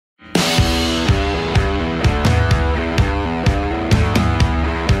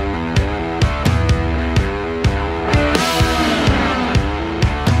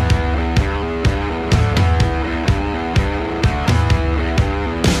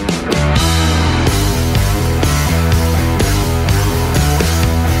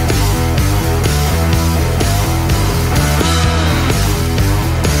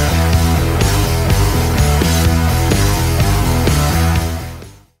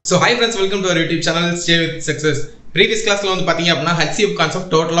So hi friends, welcome to our YouTube channel Stay with Success. Previous class la வந்து பாத்தீங்க அப்படினா HCF concept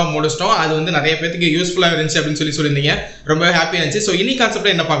டோட்டலா முடிச்சிட்டோம். அது வந்து நிறைய பேருக்கு யூஸ்ஃபுல்லா இருந்துச்சு அப்படினு சொல்லிருந்தீங்க. ரொம்ப ஹாப்பியா இருந்துச்சு. சோ இன்னி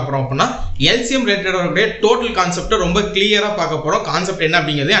கான்செப்ட்ல என்ன பார்க்க போறோம் அப்படினா LCM ரிலேட்டட் ஒரு டோட்டல் கான்செப்ட் ரொம்ப கிளியரா பார்க்க போறோம். கான்செப்ட் என்ன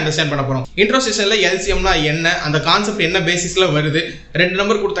அப்படிங்கறதை அண்டர்ஸ்டாண்ட் பண்ண போறோம். இன்ட்ரோ செஷன்ல LCM னா என்ன, அந்த கான்செப்ட் என்ன பேசிஸ்ல வருது, ரெண்டு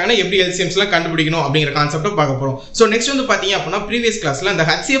நம்பர் கொடுத்தாங்கன்னா எப்படி LCMs எல்லாம் கண்டுபிடிக்கணும் அப்படிங்கற கான்செப்ட பார்க்க போறோம். சோ நெக்ஸ்ட் வந்து பாத்தீங்க அப்படினா previous classல அந்த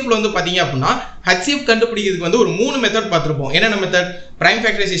HCF ல வந்து பாத்தீங்க அப்படினா HCF கண்டுபிடிக்கிறதுக்கு வந்து ஒரு மூணு மெத்தட் பார்த்திருப்போம். என்னென்ன மெத்தட்? பிரைம்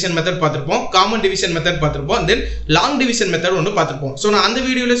ஃபேக்டரைசேஷன் மெத்தட் பார்த்திருப்போம், காமன் டிவிஷன் மெத்தட் பார்த்திருப்போம், தென் லாங் டிவிஷன் மெத்தட் ஒன்னு பார்த்திருப்போம். சோ நான் அந்த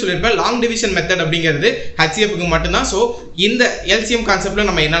வீடியோல சொல்லிருப்பேன் லாங் டிவிஷன் மெத்தட் அப்படிங்கிறது HCF க்கு மட்டும் தான். சோ இந்த LCM கான்செப்ட்ல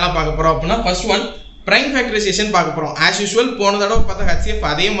நம்ம என்னலாம் பார்க்க போறோம் அப்படினா ஃபர்ஸ்ட் ஒன் பிரைம் ஃபேக்டரைசேஷன் பார்க்க போறோம். as usual போன தடவை பார்த்த HCF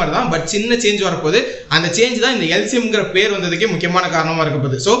அதே மாதிரி தான், பட் சின்ன சேஞ்ச் வரப்போகுது. அந்த சேஞ்ச் தான் இந்த LCMங்கற பேர் வந்ததுக்கே முக்கியமான காரணமா இருக்க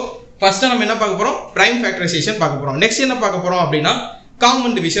போகுது. சோ ஃபர்ஸ்ட் நம்ம என்ன பார்க்க போறோம்? பிரைம் ஃபேக்டரைசேஷன் பார்க்க போறோம். நெக்ஸ்ட் என்ன பார்க்க போறோம் அப்படினா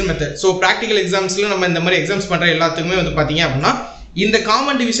common division method. So practical எக்ஸாம்ஸ்ல நம்ம இந்த மாதிரி எக்ஸாம்ஸ் பண்ற எல்லாத்துக்குமே வந்து பாத்தீங்க அப்படினா இந்த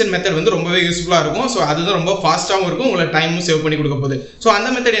காமன் டிவிஷன் மெத்தட் வந்து ரொம்பவே யூஸ்ஃபுல்லா இருக்கும். சோ அதுதான் ரொம்ப ஃபாஸ்டாவும் இருக்கும், உங்களுக்கு டைமும் சேவ் பண்ணி கொடுக்க போகுது. சோ அந்த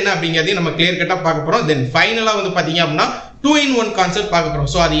மெத்தட் என்ன அப்படிங்கறதை நம்ம கிளியர் கட்டா பார்க்க போறோம். தென் ஃபைனலா வந்து பாத்தீங்க அப்படினா 2-in-1 கான்செப்ட் பார்க்க போறோம்.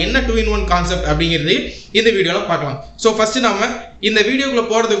 சோ அது என்ன 2-in-1 கான்செப்ட் அப்படிங்கறது இந்த வீடியோல பார்க்கலாம். சோ ஃபர்ஸ்ட் நாம இந்த வீடியோக்குள்ள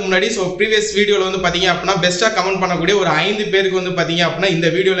போறதுக்கு முன்னாடி சோ ப்ரீவியஸ் வீடியோல வந்து பாத்தீங்க அப்படினா பெஸ்டா கமெண்ட் பண்ணக்கூடிய ஒரு 5 பேருக்கு வந்து பாத்தீங்க அப்படினா இந்த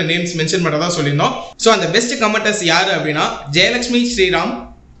வீடியோல நேம்ஸ் மென்ஷன் பண்ணதா சொல்லிருந்தோம். சோ அந்த பெஸ்ட் கமெண்டர்ஸ் யாரு அப்படினா ஜெயலட்சுமி ஸ்ரீராம்,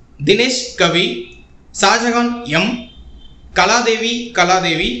 தினேஷ் கவி, Shahjahan M,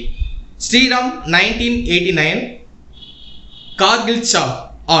 Kaladevi, Sriram 1989, Kargil Shah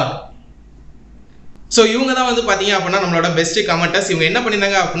R. So இவங்க தான் வந்து பாத்தீங்க அப்படினா நம்மளோட பெஸ்ட் கமெண்டர்ஸ். இவங்க என்ன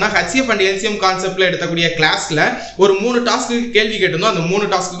பண்ணிருந்தாங்க அப்படினா HCF and LCM கான்செப்ட்ல எடுக்கக்கூடிய கிளாஸ்ல ஒரு 3 டாஸ்க்கு கேள்வி கேட்டிருந்தோம். அந்த 3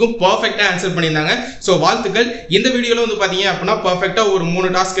 டாஸ்க்குக்கும் பெர்ஃபெக்ட்டா ஆன்சர் பண்ணிருந்தாங்க. சோ வாழ்த்துக்கள். இந்த வீடியோல வந்து பாத்தீங்க அப்படினா பெர்ஃபெக்ட்டா ஒரு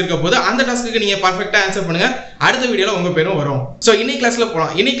 3 டாஸ்க் இருக்க போது அந்த டாஸ்க்கு நீங்க பெர்ஃபெக்ட்டா ஆன்சர் பண்ணுங்க. அடுத்த வீடியோல உங்க பேரும் வரும். சோ இன்னைக்கு கிளாஸ்ல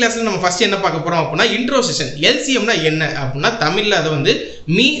போலாம். இன்னைக்கு கிளாஸ்ல நம்ம ஃபர்ஸ்ட் என்ன பார்க்க போறோம் அப்படினா இன்ட்ரோ செஷன். LCM னா என்ன அப்படினா தமிழ்ல அத வந்து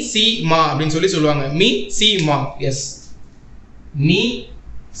மீ சி மா அப்படினு சொல்லுவாங்க. மீ சி மா. எஸ், மீ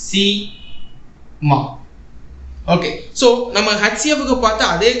சி மா. ஓகே, சோ நம்ம HCF க்கு பார்த்த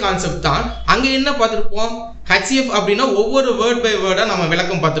அதே கான்செப்ட் தான். அங்க என்ன பார்த்திருப்போம்? HCF அப்படினா ஒவ்வொரு வேர்ட் பை வேர்டா நம்ம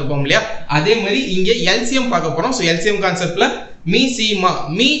விளக்கம் பார்த்திருப்போம் இல்லையா? அதே மாதிரி இங்க LCM பார்க்க போறோம். சோ LCM கான்செப்ட்ல மீ சி மா,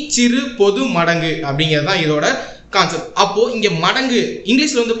 மீ சிறு பொது மடங்கு அப்படிங்கிறது தான் இதோட கான்செப்ட். அப்போ இங்க மடங்கு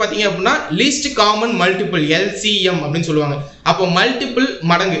இங்கிலீஷ்ல வந்து பாத்தீங்க அப்படினா லீஸ்ட் காமன் மல்டிபிள் LCM அப்படின்னு சொல்லுவாங்க. அப்போ மல்டிபிள்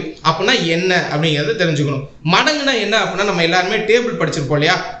மடங்கு அப்படினா என்ன அப்படிங்கறத தெரிஞ்சுக்கணும். மடங்குனா என்ன அப்படினா நம்ம எல்லாரும் டேபிள் படிச்சிருப்போம்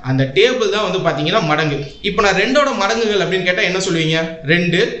இல்லையா? அந்த டேபிள் தான் வந்து பாத்தீங்கன்னா மடங்கு. இப்போ நான் ரெண்டோட மடங்குகள் அப்படின்னு கேட்டா என்ன சொல்லுவீங்க?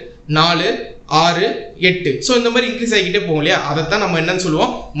 2, 4, 6, 8. சோ இந்த மாதிரி இன்க்ரீஸ் ஆகிட்டே போகும் இல்லையா? அதைத்தான் நம்ம என்னன்னு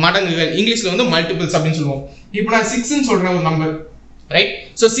சொல்லுவோம்? மடங்குகள். இங்கிலீஷ்ல வந்து மல்டிபிள்ஸ் அப்படின்னு சொல்லுவோம். இப்போ நான் 6 ன்னு சொல்றேன் ஒரு நம்பர், ரைட்?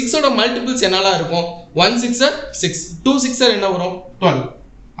 சோ 6 ஓட மல்டிபிள்ஸ் என்னலாம் இருக்கும்? 1 6 6, 2 6 என்ன வரும்? 12.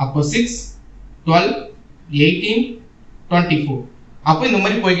 அப்போ 6, 12, 18, 24. அப்போ இந்த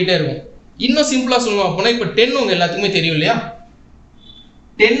மாதிரி போய்கிட்டே இருக்கும். இன்னும் சிம்பிளா சொல்லணும் அப்படின்னா இப்போ 10 உங்க எல்லாத்துக்குமே தெரியும் இல்லையா?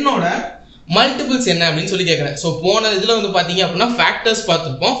 10 ஓட மல்டிபிள்ஸ் என்ன அப்படின்னு சொல்லி கேட்கறேன். சோ போன இதுல வந்து பாத்தீங்க அப்படின்னா ஃபேக்டர்ஸ்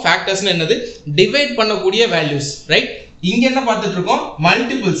பார்த்திருப்போம். ஃபேக்டர்ஸ்னா என்னது? டிவைட் பண்ணக்கூடிய வேல்யூஸ், ரைட்? இங்க என்ன பார்த்துட்டு இருக்கோம்?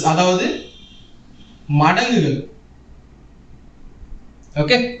 மல்டிபிள்ஸ், அதாவது மடங்குகள்.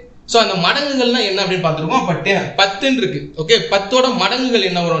 ஓகே, சோ அந்த மடங்குகள்னா என்ன அப்படின்னு பார்த்திருக்கோம். அப்ப 10 இருக்கு. ஓகே, 10 ஓட மடங்குகள்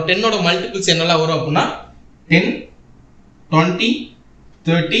என்ன வரும்? 10 ஓட மல்டிபிள்ஸ் என்னலாம் வரும் அப்படின்னா 10, 20,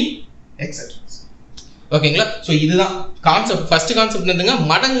 30 எக்ஸெட்ரா. ஓகேங்களா? சோ இதுதான் கான்செப்ட். ஃபர்ஸ்ட் கான்செப்ட் என்னதுங்க?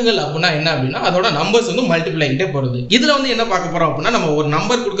 மடங்குகள் அப்படினா என்ன அப்படின்னா அதோட நம்பர்ஸ் வந்து மல்டிப்ளை ஆகிட்டே போறது. இதுல வந்து என்ன பார்க்க போறோம் அப்படின்னா நம்ம ஒரு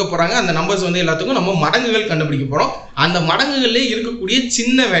நம்பர் கொடுக்க போறாங்க. அந்த நம்பர்ஸ் வந்து எல்லாத்துக்கும் நம்ம மடங்குகள் கண்டுபிடிக்க போறோம். அந்த மடங்குகள்ல இருக்கக்கூடிய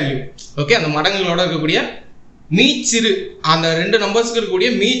சின்ன வேல்யூ, ஓகே, அந்த மடங்குகளோட இருக்கக்கூடிய மீச்சிறு, அந்த ரெண்டு நம்பர்ஸ்க்கு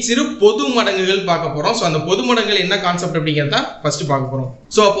இருக்கக்கூடிய மீச்சிறு பொது மடங்குகள் பார்க்க போறோம். சோ அந்த பொது மடங்குகள் என்ன கான்செப்ட் அப்படிங்கறத ஃபர்ஸ்ட் பார்க்க போறோம்.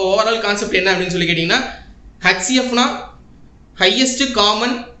 சோ அப்போ ஓவரால் கான்செப்ட் என்ன அப்படின்னு சொல்லி கேட்டீங்கன்னா HCF னா ஹையஸ்ட்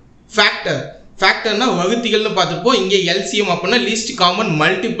காமன் ஃபேக்டர். ஃபேக்டர்னா வகுத்திகள்னு பார்த்துப்போம். இங்க LCM அப்படின்னா லீஸ்ட் காமன்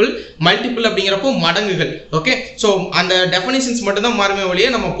மல்டிபிள். மல்டிபிள் அப்படிங்கிறப்போ மடங்குகள். ஓகே, சோ அந்த டெஃபினிஷன்ஸ் மட்டும் தான் மாறுமே ஒழிய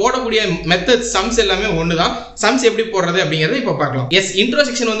நம்ம போடக்கூடிய மெத்தட் சம்ஸ் எல்லாமே ஒண்ணுதான். சம்ஸ் எப்படி போடுறது அப்படிங்கறத இப்போ பார்க்கலாம். எஸ், இன்ட்ரோ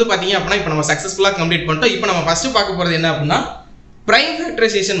செக்ஷன் வந்து பாத்தீங்க அப்படின்னா இப்போ நம்ம சக்சஸ்ஃபுல்லா கம்ப்ளீட் பண்ணிட்டோம். இப்போ நம்ம ஃபர்ஸ்ட் பார்க்க போறது என்ன அப்படின்னா பிரைம்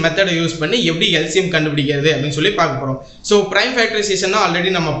ஃபேக்டரைசேஷன் மெத்தடை யூஸ் பண்ணி எப்படி LCM கண்டுபிடிக்கிறது அப்படின்னு சொல்லி பார்க்க போறோம். சோ பிரைம் ஃபேக்டரைசேஷன் ஆல்ரெடி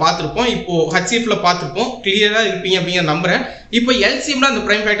நம்ம பார்த்திருப்போம். இப்போ HCF ல பார்த்திருப்போம். கிளியரா இருப்பீங்க அப்படிங்கிற நம்புறேன். இப்போ LCM ல அந்த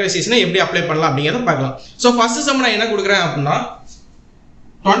பிரைம் ஃபேக்டரைசேஷனை எப்படி அப்ளை பண்ணலாம் அப்படிங்கறத பார்க்கலாம். சோ ஃபர்ஸ்ட் சம் நான் என்ன கொடுக்குறேன் அப்படின்னா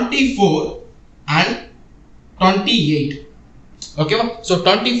 24 and 28. ஓகேவா? சோ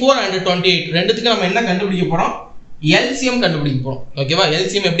 24 and 28 ரெண்டுத்துக்கு நம்ம என்ன கண்டுபிடிக்க போறோம்? LCM கண்டுபிடிக்க போறோம். ஓகேவா?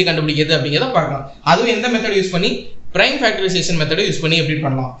 LCM எப்படி கண்டுபிடிக்கிறது அப்படிங்கறத பார்க்கலாம். அதுவும் எந்த மெத்தட் யூஸ் பண்ணி? பிரைம் ஃபேக்டரைசேஷன் மெத்தட் யூஸ் பண்ணி எப்படி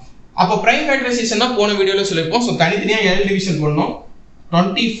பண்ணலாம். அப்போ பிரைம் ஃபேக்டரைசேஷன்னா போன வீடியோல சொல்லிருப்போம். சோ தனித்தனியா L டிவிஷன் பண்ணனும்.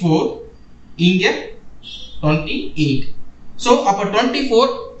 24 இங்க 28. So, அப்ப 24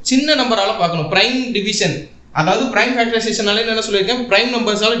 சின்ன நம்பரால பார்க்கணும். பிரைம் டிவிஷன், அதாவது பிரைம் ஃபேக்டரைசேஷனால என்ன சொல்லியிருக்கேன், பிரைம்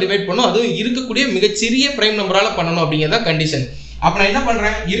நம்பர்ஸால டிவைட் பண்ணணும், அதுவும் இருக்கக்கூடிய மிகச்சிறிய பிரைம் நம்பரால பண்ணணும் அப்படிங்கிறத கண்டிஷன். அப்ப நான் என்ன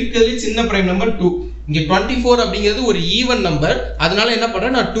பண்றேன், இருக்கிறதுல சின்ன பிரைம் நம்பர் 2. இங்க 24 அப்படிங்கிறது ஒரு ஈவன் நம்பர், அதனால என்ன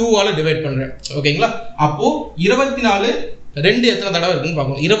பண்றேன், நான் 2 ஆல டிவைட் பண்றேன். ஓகேங்களா? அப்போ 24 2 எத்தனை தடவை இருக்குன்னு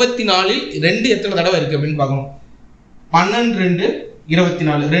பார்க்கணும். 24 இல் 2 எத்தனை தடவை இருக்கு அப்படின்னு பார்க்கணும். 12 2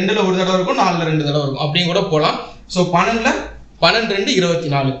 24, 2ல ஒரு தடவை இருக்கும், 4ல 2 தடவை இருக்கும், அப்படியும் கூட போலாம். ஸோ 12ல 12 2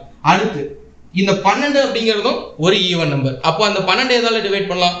 24. அடுத்து இந்த 12 அப்படிங்கிறதும் ஒரு ஈவன் நம்பர். அப்போ அந்த 12 எதால டிவைட்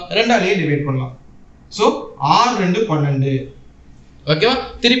பண்ணலாம், 2ஆலேயே டிவைட் பண்ணலாம். ஸோ 6 2 12. ஓகேவா?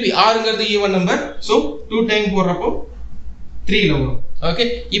 திருப்பி 6ங்கிறது ஈவன் நம்பர், ஸோ 2 டைம் போடுறப்போ 3ல வரும். ஓகே,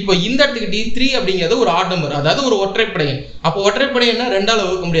 இப்போ இந்த இடத்துக்கு 3 அப்படிங்கிறது ஒரு ஆட் நம்பர், அதாவது ஒரு ஒற்றைப்படை எண். அப்போ ஒற்றைப்படை எண்ணை 2ஆல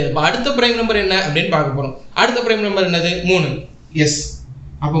வகுக்க முடியாது. இப்போ அடுத்த பிரைம் நம்பர் என்ன அப்படின்னு பார்க்க போறோம். அடுத்த பிரைம் நம்பர் என்னது, 3. எஸ்,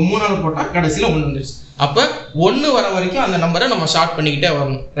 அப்போ 3ஆல போட்டா கடைசியில 1 வந்துருச்சு. அப்ப 1 வர வரைக்கும் அந்த நம்பரை நம்ம ஷார்ட் பண்ணிக்கிட்டே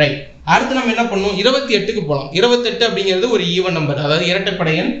வரணும். ரைட், அடுத்து நம்ம என்ன பண்ணணும், 28க்கு போகலாம். 28 அப்படிங்கிறது ஒரு ஈவன் நம்பர், அதாவது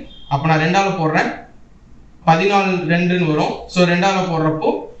இரட்டைப்படை எண். அப்ப நான் 2ஆல போடுறேன், 14 2ன்னு வரும். ஸோ 2ஆல போடுறப்போ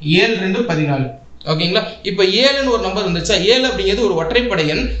 7 2 14. ஓகேங்களா? இப்போ 7ன்னு ஒரு நம்பர் வந்துச்சா, 7 அப்படிங்கிறது ஒரு ஒற்றைப்படை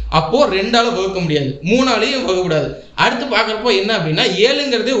எண். அப்போ 2ஆல வகுக்க முடியாது, 3ஆலையும் வகுக்கூடாது. அடுத்து பார்க்குறப்போ என்ன அப்படின்னா,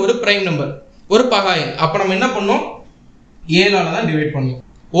 7ங்கிறது ஒரு பிரைம் நம்பர், ஒரு பகா எண். அப்போ நம்ம என்ன பண்ணோம், 7ஆல தான் டிவைட் பண்ணணும்.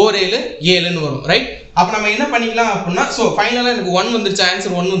 7 7ன்னு வரும். ரைட், அப்போ நம்ம என்ன பண்ணிக்கலாம் அப்படின்னா, ஸோ ஃபைனலாக எனக்கு 1 வந்துருச்சு,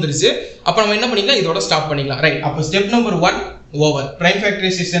 ஆன்சர் 1 வந்துருச்சு. அப்போ நம்ம என்ன பண்ணிக்கலாம், இதோட ஸ்டாப் பண்ணிக்கலாம். ரைட், அப்போ step number 1 over. Prime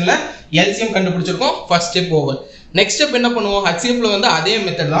ஃபேக்டரைசேஷன்ல LCM கண்டுபிடிச்சிருக்கோம், first step over. Next step என்ன பண்ணுவோம், HCFல வந்து அதே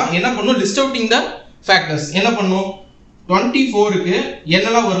மெத்தட் தான். என்ன பண்ணும், லிஸ்ட் அவுட்டிங் த ஃபேக்டர்ஸ். என்ன பண்ணும், 24க்கு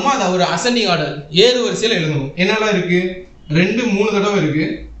என்னெல்லாம் வருமோ அதை ஒரு அசெண்டிங் ஆர்டர் ஏறு வரிசையில் எழுதணும். என்னெல்லாம் இருக்கு, 2 3 தடவை இருக்கு,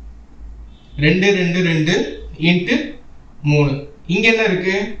 2 2 2 இன்ட்டு 3. இங்க என்ன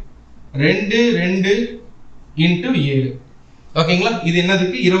இருக்கு, 2 2 இன்ட்டு 7. ஓகேங்களா? இது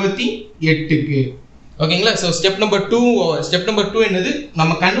என்னதுக்கு, 28க்கு. ஓகேங்களா? So step number 2 over. Step number 2 என்னது,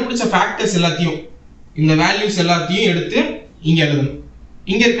 நம்ம கண்டுபிடிச்ச ஃபேக்டர்ஸ் எல்லாத்தையும், இந்த வேல்யூஸ் எல்லாத்தையும் எடுத்து இங்க எழுதணும்,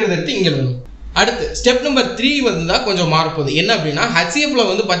 இங்க இருக்கிறத எடுத்து இங்க எழுதணும். அடுத்து ஸ்டெப் நம்பர் 3 வந்து கொஞ்சம் மாறப்போகுது. என்ன அப்படின்னா, HCFல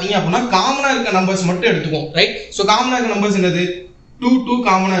வந்து பாத்தீங்க அப்படின்னா காமனா இருக்க நம்பர்ஸ் மட்டும் எடுத்துக்கும். ரைட், ஸோ காமனா இருக்க நம்பர்ஸ் என்னது, 2 2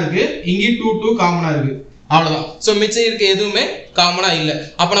 காமனா இருக்கு, இங்கே 2 2 காமனா இருக்கு, அவ்வளவுதான். ஸோ மிச்சம் இருக்க எதுவுமே காமனா இல்லை.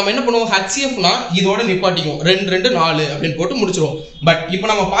 அப்போ நம்ம என்ன பண்ணுவோம், HCFனா இதோட நிப்பாட்டிக்கும், 2 2 4 அப்படின்னு போட்டு முடிச்சிருவோம். பட் இப்போ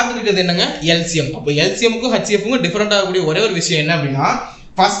நம்ம பார்த்துட்டு இருக்கிறது என்னங்க, LCM. அப்போ LCMக்கும் HCFக்கும் டிஃபரெண்ட் ஆகக்கூடிய ஒரே ஒரு விஷயம் என்ன அப்படின்னா,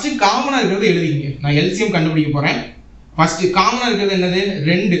 ஃபர்ஸ்ட் காமனா இருக்கிறது எழுதிங்க. நான் LCM கண்டுபிடிக்க போறேன். ஃபர்ஸ்ட் காமனா இருக்கிறது என்னது,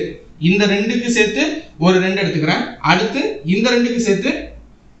 2. இந்த 2க்கு சேர்த்து ஒரு 2 எடுத்துக்கிறேன். அடுத்து இந்த 2க்கு சேர்த்து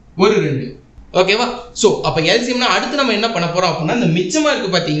ஒரு 2. ஓகேவா? சோ அப்ப எல்சிஎம்னா அடுத்து நம்ம என்ன பண்ண போறோம் அப்படின்னா, இந்த மிச்சமா இருக்கு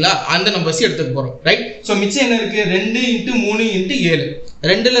பாத்தீங்களா, அந்த நம்பர்ஸ் எடுத்துக்க போறோம். ரைட், சோ மிச்சம் என்ன இருக்கு, 2 × 3 × 7.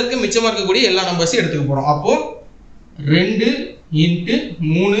 2ல இருக்க மிச்சமா இருக்கக்கூடிய எல்லா நம்பர்ஸையும் எடுத்துக்க போறோம். அப்போ 2 ×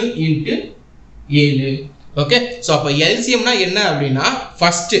 3 × 7. ஓகே, சோ அப்ப எல்சிஎம்னா என்ன அப்படின்னா,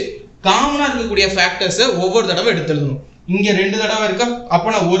 ஃபர்ஸ்ட் காமனா இருக்கக்கூடிய ஃபேக்டர்ஸ் ஒவ்வொரு தடவை எடுத்து எழுதணும். இங்க 2 தடவை இருக்கா,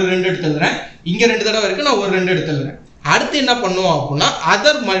 அப்ப நான் ஒரு 2 எடுத்து எழுதுறேன். இங்க 2 தடவை இருக்கு, நான் ஒரு 2 எடுத்து எழுதுறேன். அடுத்து என்ன பண்ணுவோம் அப்படின்னா,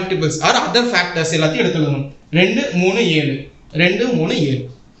 other multiples R other factors எல்லாத்தையும் எடுத்து எழுதணும். 2 3 7, 2 3 7.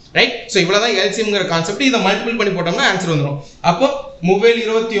 ரைட், சோ இவ்வளவுதான் எல்சிஎம்ங்கிற கான்செப்ட். இதை மல்டிபிள் பண்ணி போட்டோம்னா ஆன்சர் வந்துடும். அப்போ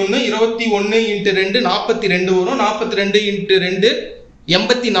 21 21 × 2 42 வரும். 42 × 2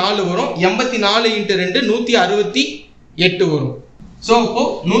 84 வரும். 84 × 2 168 வரும். ஸோ இப்போ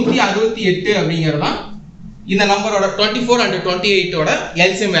 168 அப்படிங்கிறது தான் இந்த நம்பரோட 24 and 28 ஓட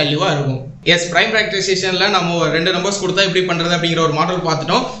எல்சிஎம் வேல்யூவா இருக்கும். எஸ், பிரைம் ஃபேக்டரைசேஷன்ல நம்ம 2 நம்பர்ஸ் கொடுத்தா எப்படி பண்றது அப்படிங்கிற ஒரு மாடல்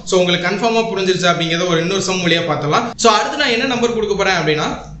பார்த்துட்டோம். ஸோ உங்களுக்கு கன்ஃபார்மா புரிஞ்சிருச்சு அப்படிங்கிறத ஒரு இன்னொரு சம் வழியா பார்த்தலாம். ஸோ அடுத்து நான் என்ன நம்பர் கொடுக்க போறேன் அப்படின்னா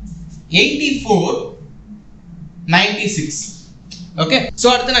 84 96. ஓகே, ஸோ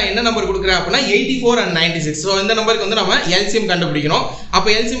அடுத்து நான் என்ன நம்பர் கொடுக்குறேன் அப்படின்னா 84 and 96. ஸோ இந்த நம்பருக்கு வந்து நம்ம எல்சிஎம் கண்டுபிடிக்கணும். அப்போ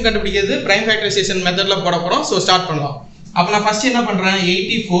எல்சிஎம் கண்டுபிடிக்கிறது பிரைம் ஃபேக்டரைசேஷன் மெத்தட்ல போட போறோம். ஸோ ஸ்டார்ட் பண்ணலாம். அப்போ நான் ஃபர்ஸ்ட் என்ன பண்றேன்,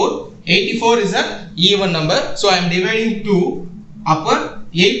 84 is an even number, so I am dividing 2. அப்போ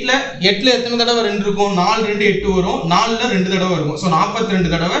 8ல எத்தனை தடவை 2 இருக்கும், 4 2 8 வரும். 4ல 2 தடவை இருக்கும், ஸோ 42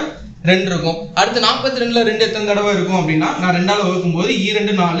 தடவை 2 இருக்கும். அடுத்து 42ல 2 எத்தனை தடவை இருக்கும் அப்படின்னா, நான் 2ஆல வகுக்கும் போது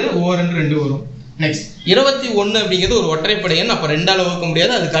 2 4 2 2 வரும். நெக்ஸ்ட் 21 அப்படிங்கிறது ஒரு ஒற்றைப்படை எண். அப்போ 2ஆல வகுக்க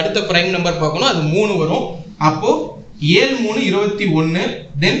முடியாது, அதுக்கு அடுத்த பிரைம் நம்பர் பார்க்கணும், அது 3 வரும். அப்போ 7 3 21.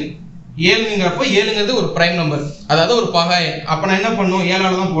 தென் 7ங்கிறப்போ 7ங்கிறது ஒரு பிரைம் நம்பர், அதாவது ஒரு பகா எண். அப்போ நான் என்ன பண்ணணும்,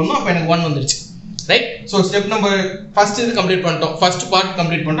 7ஆல தான் போடணும். அப்போ எனக்கு 1 வந்துருச்சு. Right, so step number first இது கம்ப்ளீட் பண்ணிட்டோம், ஃபர்ஸ்ட் பார்ட்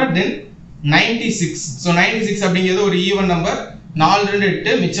கம்ப்ளீட் பண்ணிட்டோம். தென் 96. ஸோ 96 அப்படிங்கிறது ஒரு ஈவன் நம்பர். 4 2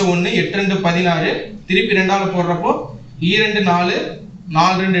 8 மிச்சம் 1, 8 2 16. திருப்பி 2ஆல போடுறப்போ 2 4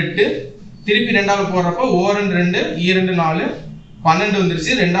 4 2 8. திருப்பி 2ஆல போடுறப்போ 2 2 2 4 12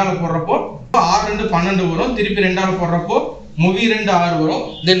 வந்துருச்சு. 2ஆல போடுறப்போ 6 2 12 வரும். திருப்பி 2ஆல போடுறப்போ மூவி 2 6 வரும்.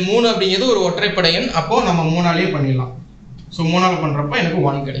 தென் 3 அப்படிங்கிறது ஒரு ஒற்றைப்படை எண். அப்போ நம்ம 3ஆலேயே பண்ணிடலாம். ஸோ 3ஆல் பண்ணுறப்ப எனக்கு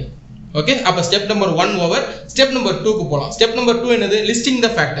 1 கிடைக்கும். ஓகே, அப்போ step number 1 over. Step number 2க்கு போகலாம். ஸ்டெப் நம்பர் 2 என்னது? Listing the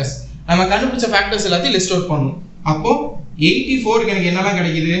factors. நம்ம கண்டுபிடிச்ச ஃபேக்டர்ஸ் எல்லாத்தையும் லிஸ்ட் அவுட் பண்ணணும். அப்போ 84க்கு எனக்கு என்னெல்லாம்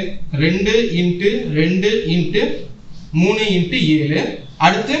கிடைக்குது? 2 இன்ட்டு 2 இன்ட்டு 3 இன்ட்டு 7.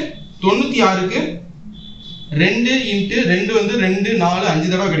 அடுத்து 96க்கு 2 இன்ட்டு 2 வந்து 2 4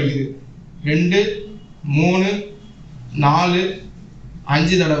 5 தடவை கிடைக்குது. 2 3 4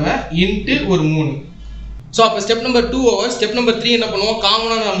 5 தடவை இன்ட்டு ஒரு 3. ஸோ அப்போ step number 2 over. Step number 3 என்ன பண்ணுவோம்?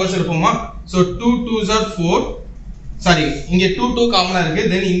 காமனான நம்பர்ஸ் இருப்போமா? So 2 2s are 4. சாரி, இங்கே 2 2 காமனாக இருக்குது.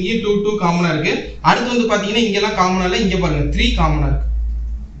 தென் இங்கேயும் 2 2 காமனாக இருக்குது. அடுத்து வந்து பார்த்தீங்கன்னா இங்கெல்லாம் காமனாக இல்லை. இங்கே பாருங்க 3 காமனாக இருக்கு.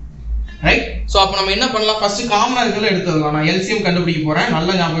 ரைட். ஸோ அப்போ நம்ம என்ன பண்ணலாம்? ஃபர்ஸ்ட் காமனாக இருக்கிறத எடுத்துடலாம். நான் எல்சிஎம் கண்டுபிடிக்க போகிறேன்.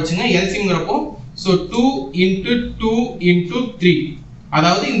 நல்லா ஞாபகம் வச்சுங்க. எல்சிஎம்ங்கிறப்போ ஸோ 2 இன்ட்டு 2 இன்ட்டு 3.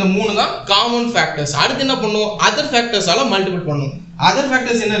 அதாவது இந்த 3 தான் காமன் ஃபேக்டர்ஸ். அடுத்து என்ன பண்ணுவோம்? அதர் ஃபேக்டர்ஸால மல்டிபிள் பண்ணுவோம். அதர்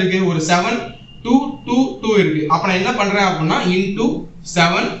ஃபேக்டர்ஸ் என்ன இருக்கு? ஒரு 7 2 2 2 இருக்கு. அப்ப நான் என்ன பண்றேன் அப்படின்னா into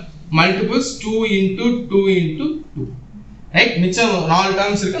 7 multiples 2 into 2 into 2. Right. மிச்சம் 4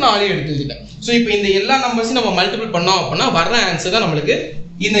 டேர்ம்ஸ் இருக்கு. 4 எடுத்து வச்சிட்டேன். ஸோ இப்போ இந்த எல்லா நம்பர்ஸையும் நம்ம மல்டிபிள் பண்ணோம் அப்படின்னா வர்ற ஆன்சர் தான் நம்மளுக்கு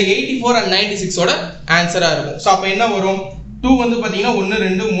இந்த 84 and 96ஓட ஆன்சரா இருக்கும். ஸோ அப்போ என்ன வரும்? 2 வந்து பாத்தீங்கன்னா 1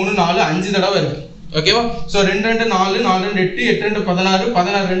 2 3 4 5 தடவை இருக்கு. ஓகேவா? ஸோ 2 2 4 4 2 8 8 2 16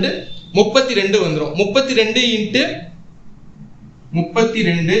 16 2 32 வந்துடும். 32 இன்ட்டு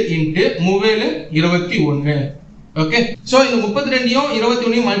 32 இன்ட்டு 3 21. ஓகே. ஸோ இந்த 32யும்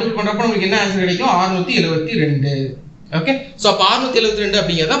 21யும் மல்டிபிள் பண்றப்ப நமக்கு என்ன ஆன்சர் கிடைக்கும்? 672. ஓகே. ஸோ அப்போ 672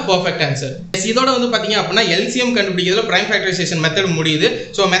 அப்படிங்கிறது தான் பர்ஃபெக்ட் ஆன்சர். இதோட வந்து பார்த்தீங்க அப்படின்னா எல்சிஎம் கண்டுபிடிக்கிறதுல பிரைம் ஃபேக்டரைசேஷன் மெத்தட் முடியுது.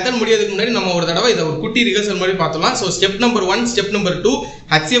 ஸோ மெத்தட் முடியதுக்கு முன்னாடி நம்ம ஒரு தடவை இதை ஒரு குட்டி ரிகர்சல் மாதிரி பார்த்துலாம். So step number 1 step number 2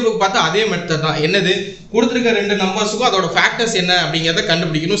 HCFக்கு பார்த்தா அதே மெத்தட் தான். என்னது? கொடுத்துருக்க 2 நம்பர்ஸுக்கும் அதோட ஃபேக்டர்ஸ் என்ன அப்படிங்கிறத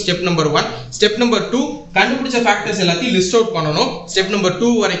கண்டுபிடிக்கணும். Step number 1. ஸ்டெப் நம்பர் 2 கண்டுபிடிச்ச ஃபேக்டர்ஸ் எல்லாத்தையும் லிஸ்ட் அவுட் பண்ணணும். ஸ்டெப் நம்பர்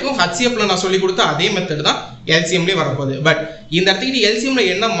 2 வரைக்கும் HCFல நான் சொல்லி கொடுத்த அதே மெத்தட் தான் எல்சிஎம்லேயே வரப்போகுது. பட் இந்த இடத்துக்கு எல்சிஎம்ல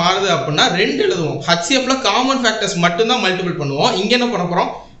என்ன மாறுது அப்படின்னா 2 எழுதுவோம். HCFல காமன் ஃபேக்டர்ஸ் மட்டும் தான் மல்டிபிள் பண்ணுவோம். இங்க என்ன பண்ண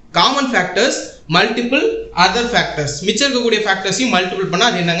போறோம்? Common factors multiple other factors. மிச்சம் இருக்கக்கூடிய ஃபேக்டர்ஸையும் மல்டிபிள் பண்ணா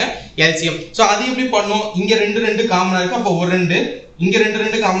அது என்னங்க? எல்சிஎம். ஸோ அது எப்படி பண்ணும்? இங்க 2 2 காமனா இருக்கு. அப்போ ஒரு 2. இங்க 2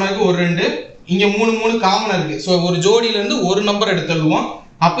 2 காமனா இருக்கு. ஒரு 2. இங்க 3 3 காமனா இருக்கு. ஸோ ஒரு ஜோடியில இருந்து ஒரு நம்பர் எடுத்துடுவோம்.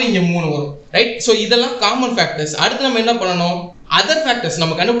 அப்போ இங்க 3 வரும். ரைட். ஸோ இதெல்லாம் காமன் ஃபேக்டர்ஸ். அடுத்து நம்ம என்ன பண்ணணும்? Other factors.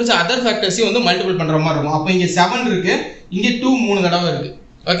 நம்ம கண்டுபிடிச்ச அதர் ஃபேக்டர்ஸையும் வந்து மல்டிபிள் பண்ற மாதிரி இருக்கும். அப்போ இங்க 7 இருக்கு. இங்க 2 3 தடவை இருக்கு.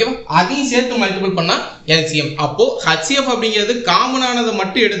 ஓகேவா? அதையும் சேர்த்து மல்டிபிள் பண்ணா எல்சிஎம். அப்போ HCF அப்படிங்கிறது காமனானதை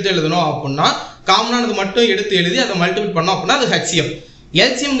மட்டும் எடுத்து எழுதணும் அப்படின்னா காமனானது மட்டும் எடுத்து எழுதி அதை மல்டிபிள் பண்ணோம் அப்படின்னா அது HCF.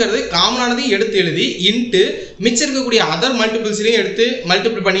 எல்சிஎம்ங்கிறது காமனானதையும் எடுத்து எழுதி இன்ட்டு மிச்சம் இருக்கக்கூடிய அதர் மல்டிபிள்ஸ்லையும் எடுத்து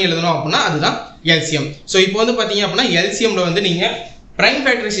மல்டிபிள் பண்ணி எழுதணும் அப்படின்னா அதுதான் எல்சிஎம். ஸோ இப்போ வந்து பார்த்தீங்க அப்படின்னா எல்சிஎம்ல வந்து நீங்க பிரைம்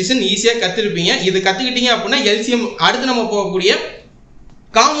ஃபேக்டரைசேஷன் ஈஸியாக கற்றுருப்பீங்க. இது கற்றுக்கிட்டீங்க அப்படின்னா எல்சிஎம் அடுத்து நம்ம போகக்கூடிய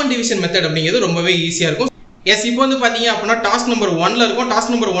காமன் டிவிஷன் மெத்தட் அப்படிங்கிறது ரொம்பவே ஈஸியாக இருக்கும். எஸ். இப்போ வந்து பார்த்தீங்க அப்படின்னா டாஸ்க் நம்பர் 1ல இருக்கும்.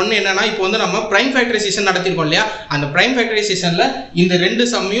 டாஸ்க் நம்பர் 1 என்னன்னா இப்போ வந்து நம்ம பிரைம் ஃபேக்டரைசேஷன் நடத்திருக்கோம் இல்லையா? அந்த பிரைம் ஃபேக்டரைசேஷன்ல இந்த 2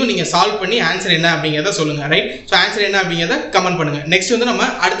 சம்மையும் நீங்க சால்வ் பண்ணி ஆன்சர் என்ன அப்படிங்கிறத சொல்லுங்க. ரைட். ஸோ ஆன்சர் என்ன அப்படிங்கிறத கமெண்ட் பண்ணுங்க. நெக்ஸ்ட் வந்து நம்ம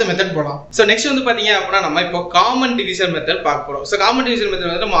அடுத்த மெத்தட் போகலாம். ஸோ நெக்ஸ்ட் வந்து பார்த்தீங்க அப்படின்னா நம்ம இப்போ காமன் டிவிஷன் மெத்தட் பார்க்க போறோம். ஸோ காமன் டிவிஷன்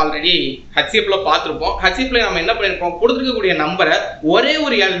மெத்தட் வந்து நம்ம ஆல்ரெடி HCFல பார்த்துருப்போம். HCFல நம்ம என்ன பண்ணிருப்போம்? கொடுத்துருக்கக்கூடிய நம்பரை ஒரே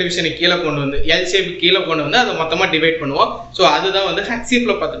ஒரு L டிவிஷனுக்கு கீழே கொண்டு வந்து L ஷேப் கீழே கொண்டு வந்து அதை மொத்தமா டிவைட் பண்ணுவோம். ஸோ அதுதான் வந்து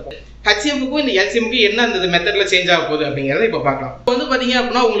HCFல பார்த்துருப்போம். HCFக்கும் இந்த LCMக்கு என்ன அந்த மெத்தட்ல சேஞ்ச் ஆக போகுது அப்படிங்கறத இப்போ பார்க்கலாம். இப்போ வந்து பாத்தீங்க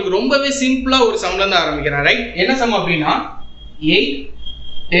அப்படின்னா உங்களுக்கு ரொம்பவே சிம்பிளா ஒரு சம்ல இருந்து ஆரம்பிக்கிறேன். ரைட். என்ன சம் அப்படின்னா 8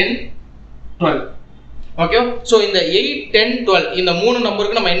 10 12. ஓகே. சோ இந்த 8 10 12 இந்த 3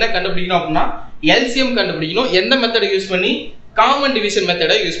 நம்பருக்கு நம்ம என்ன கண்டுபிடிக்கணும் அப்படின்னா LCM கண்டுபிடிக்கணும். எந்த மெத்தட் யூஸ் பண்ணி? காமன் டிவிஷன்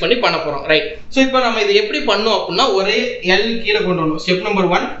மெத்தடை யூஸ் பண்ணி பண்ண போறோம். ரைட். சோ இப்போ நம்ம இதை எப்படி பண்ணோம் அப்படின்னா ஒரே L கீழே கொண்டு வரணும். ஸ்டெப்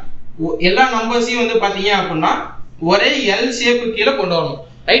நம்பர் 1 எல்லா நம்பர்ஸையும் வந்து பாத்தீங்க அப்படின்னா ஒரே L ஷேப் கீழே கொண்டு வரணும்.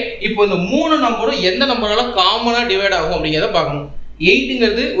 ரைட். இப்போ இந்த 3 நம்பரும் எந்த நம்பரால காமனா டிவைட் ஆகும் அப்படிங்கறத பார்க்கணும்.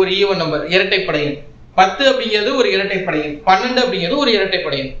 8ங்கிறது ஒரு ஈவன் நம்பர், இரட்டைப்படை எண். 10 அப்படிங்கிறது ஒரு இரட்டைப்படை எண். 12 அப்படிங்கிறது ஒரு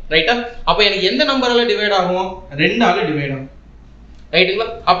இரட்டைப்படை எண். ரைட்டா? அப்ப எனக்கு எந்த நம்பரால டிவைட் ஆகும்? 2 ஆல டிவைட் ஆகும். ரைட்டுங்களா?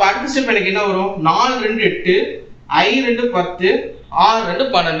 அப்ப அடுத்த ஸ்டெப் எனக்கு என்ன வரும்? 4 2 8 I 2 10 R 2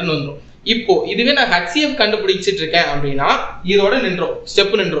 12 வந்துரும். இப்போ இதுவே நான் HCF கண்டுபிடிச்சிட்டு இருக்கேன் அப்படின்னா இதோட நின்றோம்.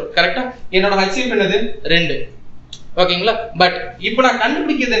 ஸ்டெப் நின்றோம். கரெக்ட்டா? என்னோட HCF என்னது? 2. ஓகேங்களா? பட் இப்போ நான்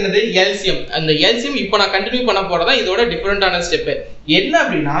கண்டுபிடிக்கிறது என்னது? LCM. அந்த LCM இப்போ நான் கண்டினியூ பண்ண போறதா இதோட டிஃபரெண்டான ஸ்டெப். என்ன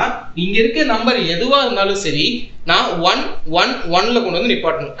அப்படின்னா இங்க இருக்க நம்பர் எதுவா இருந்தாலும் சரி நான் 1 1 1ல கொண்டு வந்து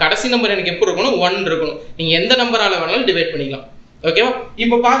நிப்பாட்டணும். கடைசி நம்பர் எனக்கு எப்போ இருக்கணும்? 1 இருக்கணும். நீங்க எந்த நம்பரால வேணாலும் டிவைட் பண்ணிக்கலாம். ஓகேவா?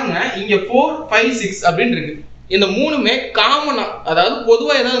 இப்போ பாருங்க இங்க 4 5 6 அப்படின்னு இருக்கு. இந்த மூணுமே காமனா அதாவது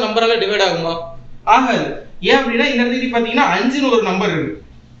பொதுவா ஏதாவது நம்பரால டிவைட் ஆகுமா? ஆகாது. ஏன் அப்படின்னா இந்த இடத்துக்கு பாத்தீங்கன்னா 5ன்னு ஒரு நம்பர் இருக்கு.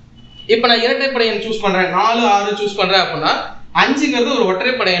 இப்போ நான் இரட்டைப்படை எண் சூஸ் பண்றேன் 4 6 சூஸ் பண்றேன் அப்படின்னா 5ங்கிறது ஒரு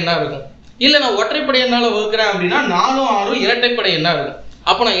ஒற்றைப்படை எண்ணா இருக்கும். இல்ல நான் ஒற்றைப்படை எண்ணால வகுக்கிறேன் அப்படின்னா 4 6 இரட்டைப்படை எண்ணா இருக்கும்.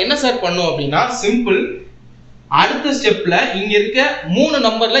 அப்போ நான் என்ன சார் பண்ணும் அப்படின்னா சிம்பிள், அடுத்த ஸ்டெப்ல இங்க இருக்க 3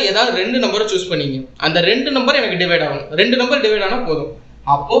 நம்பர்ல ஏதாவது 2 நம்பரை சூஸ் பண்ணீங்க. அந்த 2 நம்பர் எனக்கு டிவைட் ஆகும். 2 நம்பர் டிவைட் ஆனா போதும்.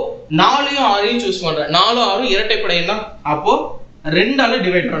 அப்போ 4யும் 6யும் சூஸ் பண்றேன். 4 6 இரட்டைப்படை எண்ணா, அப்போ 2ஆல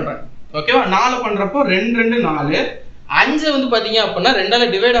டிவைட் பண்றேன். ஓகேவா? 4 பண்றப்போ 2 2 4. 5 வந்து பாத்தீங்க அப்படின்னா 2ஆல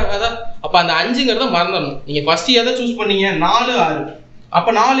டிவைட் ஆகாதா? அப்ப அந்த 5ங்கிறத மறந்துடணும். நீங்க ஃபர்ஸ்ட் எதை சூஸ் பண்ணீங்க? 4 6.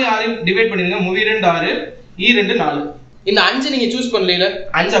 அப்ப 4 6 டிவைட் பண்ணிடுங்க. மூவி 2 6 ஈ 2 4. இந்த 5 நீங்க சூஸ் பண்ணல,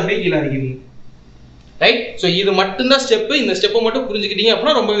 5 அப்படியே கீழ இறக்கிடுங்க. ரைட்? சோ இது மட்டும் தான் ஸ்டெப். இந்த ஸ்டெப்பை மட்டும் புரிஞ்சுக்கிட்டீங்க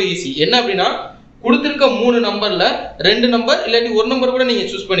அப்படின்னா ரொம்பவே ஈஸி. என்ன அப்படின்னா கொடுத்திருக்க 3 நம்பர்ல 2 நம்பர் இல்லாட்டி ஒரு நம்பர் கூட நீங்க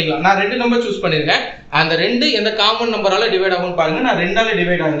சூஸ் பண்ணிக்கலாம். நான் 2 நம்பர் சூஸ் பண்ணிருக்கேன். அந்த 2 எந்த காமன் நம்பரால டிவைட் ஆகும்னு பாருங்க. நான் 2ஆல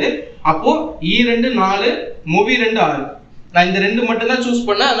டிவைட் ஆகுது. அப்போ ஈ 2 4 மூவி 2 6. நான் இந்த 2 மட்டும் தான் சூஸ்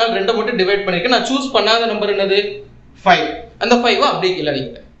பண்ணேன். அதனால 2 மட்டும் டிவைட் பண்ணிருக்கேன். நான் சூஸ் பண்ணாத நம்பர் என்னது? 5. அந்த 5 அப்படியே கீழ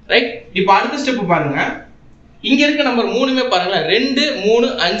அடிக்கிறேன். ரைட்? இப்போ அடுத்த ஸ்டெப் பாருங்க. இங்க இருக்க நம்பர் 3மே பாருங்க 2 3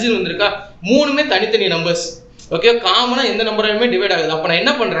 5 வந்திருக்கா? 3மே தனித்தனி நம்பர்ஸ். ஓகே, காமனா எந்த நம்பரையுமே டிவைட் ஆகுது. அப்ப நான்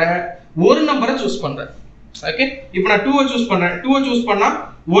என்ன பண்றேன்? ஒரு நம்பரை சூஸ் பண்றேன். ஓகே, இப்போ நான் 2 சூஸ் பண்றேன். 2 சூஸ் பண்ணா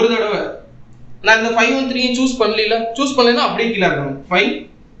ஒரு தடவை நான் இந்த 5 3 சூஸ் பண்ணல. சூஸ் பண்ணலனா அப்படியே கீழ இருக்கணும். 5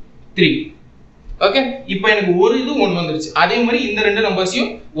 3. ஓகே, இப்போ எனக்கு ஒரு இது 1 வந்துருச்சு. அதே மாதிரி இந்த 2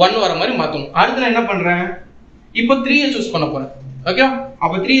 நம்பர்ஸையும் 1 வர மாதிரி மாத்தணும். அடுத்து நான் என்ன பண்றேன்? இப்போ 3 சூஸ் பண்ண போறேன். ஓகே,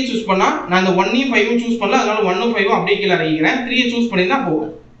 அப்ப 3 சூஸ் பண்ணா நான் இந்த 1யும் 5யும் சூஸ் பண்ணல. அதனால 1ம் 5ம் அப்படியே கீழ இறக்கிக்கிறேன். 3 சூஸ் பண்ணினா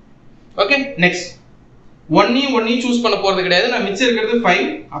போகும். ஓகே, நெக்ஸ்ட் 1யும் சூஸ் பண்ண போறது கிடையாது. நான் மிச்சம் இருக்கிறது 5.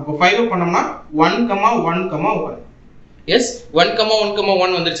 அப்போ 5 பண்ணோம்னா 1 1 1. எஸ், 1 1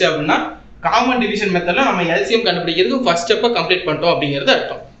 1 வந்துருச்சு அப்படின்னா காமன் டிவிஷன் மெத்தட்ல நம்ம LCM கண்டுபிடிக்கிறதுக்கு ஃபர்ஸ்ட் ஸ்டெப்பை கம்ப்ளீட் பண்ணிட்டோம் அப்படிங்கிறது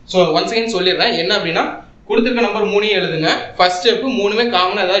அர்த்தம். ஸோ ஒன்ஸ் அகைன் சொல்லிடுறேன். என்ன அப்படின்னா கொடுத்துருக்க நம்பர் 3யும் எழுதுங்க. ஃபர்ஸ்ட் ஸ்டெப் 3மே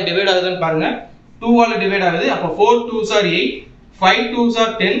காமனா ஏதாவது டிவைட் ஆகுதுன்னு பாருங்க. 2ஆல டிவைட் ஆகுது. அப்போ 4 2s are 8, 5 2s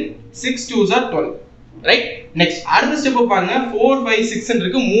are 10, 6 2s are 12. Right? Next அடுத்த ஸ்டெப் பாருங்க. 4 5 6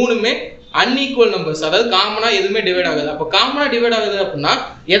 இருக்கு. 3மே அன்ஈக்குவல் நம்பர்ஸ், அதாவது காமனா எதுவுமே டிவைட் ஆகுது. அப்போ காமனா டிவைட் ஆகுது அப்படின்னா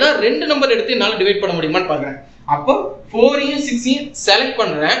ஏதாவது 2 நம்பர் எடுத்து என்னால டிவைட் பண்ண முடியுமான்னு பாக்குறேன். அப்போ 4யும் 6யும் செலக்ட்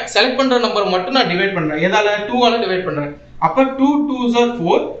பண்றேன். செலக்ட் பண்ற நம்பர் மட்டும் நான் டிவைட் பண்றேன். எதால? 2ஆல டிவைட் பண்றேன். அப்ப 2 2s are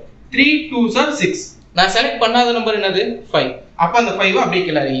 4, 3 2s are 6. நான் செலக்ட் பண்ணாத நம்பர் என்னது? 5. அப்ப அந்த 5 அப்படியே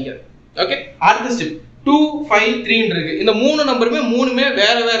கீழ இறக்கிக்கிறேன். ஓகே, அடுத்த ஸ்டெப் 2 5 3 இருக்கு. இந்த 3 நம்பருமே 3மே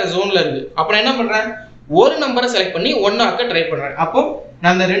வேற வேற ஜோன்ல இருக்கு. அப்ப நான் என்ன பண்றேன்? ஒரு நம்பரை செலக்ட் பண்ணி 1 ஆக்க ட்ரை பண்றேன். அப்போ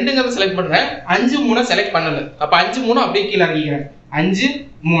நான் அந்த 2ங்கிறத செலக்ட் பண்றேன். 5 3 செலக்ட் பண்ணல. அப்ப 5 3 அப்படியே கீழ இறக்கிக்கிறேன். 5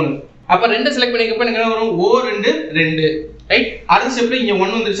 3. அப்ப 2 செலக்ட் பண்ணிக்கப்ப எனக்கு என்ன வரும்? O 2 2. ரைட்? அடுத்த ஸ்டெப்ல இங்க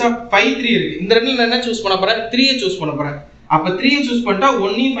 1 வந்துருச்சா? 5 3 இருக்கு. இந்த ரெண்டுல நான் என்ன சூஸ் பண்ண போறேன்? 3 சூஸ் பண்ண போறேன். அப்ப 3 சூஸ் பண்ணிட்டா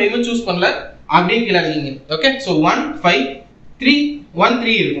 1யும் 5யும் சூஸ் பண்ணல, அப்படியே கீழ இறக்கிங்க. ஓகே, சோ 1 5 3 1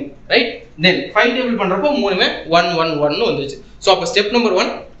 3 இருக்கும். ரைட்? தென் 5 டேபிள் பண்றப்போ 3மே 1 1 1 வந்துருச்சு. சோ அப்ப step number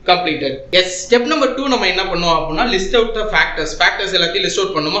 1 completed. Yes, step number 2 நம்ம என்ன பண்ணுவோம் அப்படினா list out the factors. Factors எல்லாத்தையும் list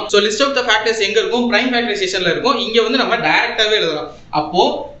out பண்ணுமா. So list out the factors எங்க இருக்கும்? Prime factorizationல இருக்கும். இங்க வந்து நம்ம டைரக்டாவே எழுதலாம். அப்போ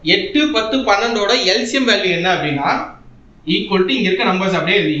 8 10 12 ஓட LCM வேல்யூ என்ன அப்படினா equal to இங்க இருக்க நம்பர்ஸ்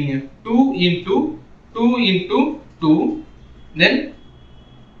அப்படியே எழுதிங்க. 2 into 2 into 2 then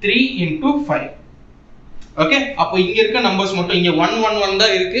 3 into 5. Okay, அப்போ இங்க இருக்க நம்பர்ஸ் மட்டும் இங்க 1 1 1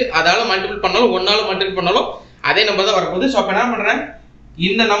 தான் இருக்கு. அதால மல்டிபிள் பண்ணாலும் 1 ஆல மல்டிபிள் பண்ணாலும் அதே நம்பர் தான் வரப்போகுது. சோ அப்ப என்ன பண்றேன்?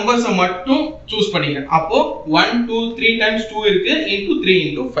 இந்த நம்பர்ஸ் மட்டும் சூஸ் பண்ணிக்கிறேன். அப்போ 1 2 3 times 2 இருக்கு into 3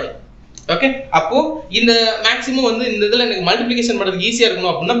 into 5. ஓகே, அப்போ இந்த மேக்ஸிமம் வந்து இந்த இதுல எனக்கு மல்டிப்ளிகேஷன் பண்றதுக்கு ஈஸியா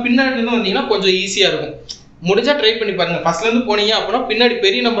இருக்கணும் அப்படின்னா பின்னாடி இருந்து வந்தீங்கன்னா கொஞ்சம் ஈஸியா இருக்கும். முடிஞ்சா ட்ரை பண்ணி பாருங்க. ஃபர்ஸ்ட்ல இருந்து போனீங்க அப்படின்னா பின்னாடி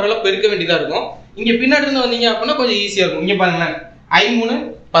பெரிய நம்பரால பெருக்க வேண்டியதா இருக்கும். இங்க பின்னாடி இருந்து வந்தீங்க அப்படின்னா கொஞ்சம் ஈஸியா இருக்கும். இங்க பாருங்களேன், 5 3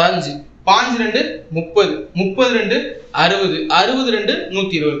 15, 5 2 30, 30 2 60, 60 2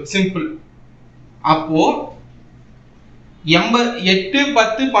 120. சிம்பிள். அப்போ 8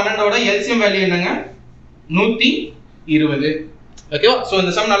 10 12 ஓட LCM வேல்யூ என்னங்க? 120. ஓகேவா? சோ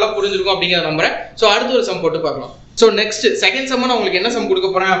இந்த சம் நல்லா புரிஞ்சிருக்கும் அப்படிங்கற நம்புறேன். சோ அடுத்து ஒரு சம் போட்டு பார்க்கலாம். சோ நெக்ஸ்ட் செகண்ட் சம் நான் உங்களுக்கு என்ன சம் கொடுக்க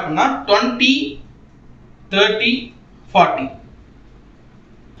போறேன் அப்படினா 20 30 40.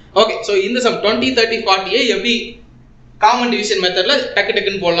 ஓகே, சோ இந்த சம் 20 30 40 ஏ எப்படி காமன் டிவிஷன் மெத்தட்ல டக்கு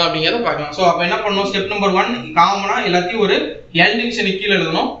டக்குன்னு போடலாம் அப்படிங்கறத பார்க்கலாம். சோ அப்ப என்ன பண்ணனும்? ஸ்டெப் நம்பர் 1 காமனா எல்லாத்தையும் ஒரு L டிவிஷன் கீழ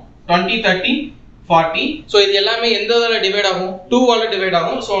எழுதணும். 20 30 40. சோ இது எல்லாமே எந்த இதுல டிவைட் ஆகும்? 2 ஆல டிவைட்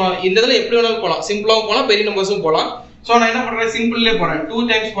ஆகும். சோ இந்த இதுல எப்படி வேணாலும் போலாம். சிம்பிளாவும் போலாம், பெரிய நம்பர்ஸும் போலாம். சோ நான் என்ன பண்றேன்? சிம்பிள்லே போறேன். 2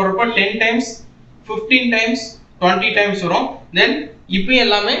 டைம்ஸ் போறப்ப 10 டைம்ஸ் 15 டைம்ஸ் 20 டைம்ஸ் வரும். தென் இப்போ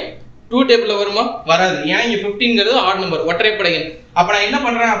எல்லாமே 2 டேபிள்ல வருமா? வராது. ஏன்னா இங்க 15ங்கிறது ஆட் நம்பர், ஒற்றைப்படை எண். அப்ப நான் என்ன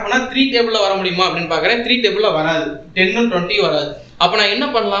பண்றேன் அப்படினா 3 டேபிள்ல வர முடியுமா அப்படினு பார்க்கறேன். 3 டேபிள்ல வராது. 10 20 வராது. அப்ப நான் என்ன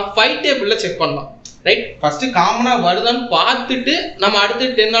பண்ணலாம்? 5 டேபிள்ல செக் பண்ணலாம். ரைட் ஃபர்ஸ்ட் காமனா வருதான்னு பார்த்துட்டு நம்ம அடுத்து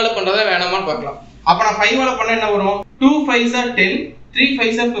 10 ஆல பண்றதா வேணாமான்னு பார்க்கலாம். அப்ப நான் 5 ஆல பண்ண என்ன வரும் 2 5s are 10 3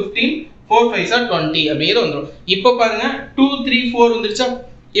 5s are 15 4 5s are 20 அப்படிங்கிறது வந்துரும். இப்போ பாருங்க 2 3 4 வந்துருச்சா.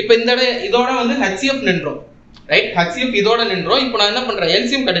 இப்போ இந்த இதோட வந்து HCF நின்றோம். ரைட் HCF இதோட நின்றோம். இப்போ நான் என்ன பண்றேன்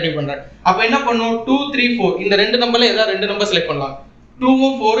LCM கண்டினியூ பண்றேன். அப்ப என்ன பண்ணும் 2 3 4 இந்த ரெண்டு நம்பர்ல ஏதாவது ரெண்டு நம்பர் செலக்ட் பண்ணலாம். 2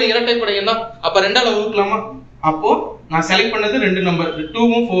 உம் 4 இரட்டைப்படை எண்ணா. அப்ப ரெண்டால வகுக்கலாமா? அப்போ நான் செலக்ட் பண்ணது ரெண்டு நம்பர் 2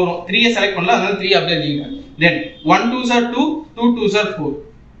 உம் 4 உம் 3 ஐ செலக்ட் பண்ணல அதனால 3 அப்படியே எழுதிங்க. then 1 2s are 2 2 2s are 4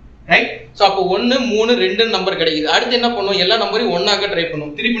 right. So அப்போ 1 3 2 நம்பர் கிடைக்குது. அடுத்து என்ன பண்ணும் எல்லா நம்பரையும் 1 ஆக்க ட்ரை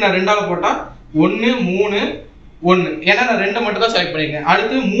பண்ணும். திருப்பி நான் ரெண்டால போட்டா 1 3 1 ஏன்னா நான் ரெண்டு மட்டும் தான் செலக்ட் பண்ணிருக்கேன்.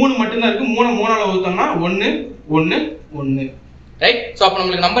 அடுத்து 3 மட்டும் தான் இருக்கு. 3 3 ஆல வகுத்தோம்னா 1 1 1 ரைட். சோ அப்ப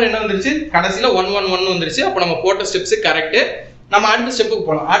நமக்கு நம்பர் என்ன வந்துருச்சு கடைசில 1 1 1 வந்துருச்சு. அப்ப நம்ம போட்ட ஸ்டெப்ஸ் கரெக்ட். நம்ம அடுத்த ஸ்டெப்புக்கு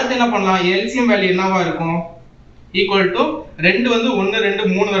போலாம். அடுத்து என்ன பண்ணலாம் LCM வேல்யூ என்னவா இருக்கும் ஈக்குவல் டு 2 வந்து 1 2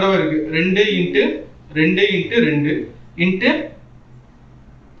 3 தடவை இருக்கு 2 இன்டு 2 இன்டு 2 இன்டு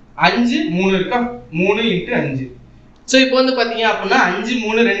 5 3 இருக்கா 3 இன்டு 5. சோ இப்போ வந்து பாத்தீங்க அப்படின்னா 5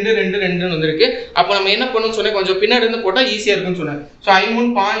 3 2 2 2 வந்திருக்கு. அப்ப நம்ம என்ன பண்ணணும்னு சொன்னேன் கொஞ்சம் பின்னாடி இருந்து போட்டா ஈஸியா இருக்குன்னு சொன்னேன். So 5 3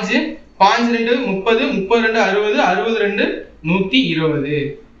 5 5 2 30 32 60 62 120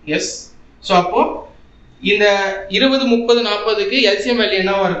 S. சோ அப்போ இந்த 20 30 40க்கு LCM வேல்யூ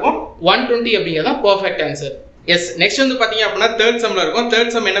என்னவா இருக்கும் 120 அப்படிங்கறத பெர்ஃபெக்ட் ஆன்சர். எஸ் நெக்ஸ்ட் வந்து பாத்தீங்க அப்படின்னா தேர்ட் சம்ல இருக்கும்.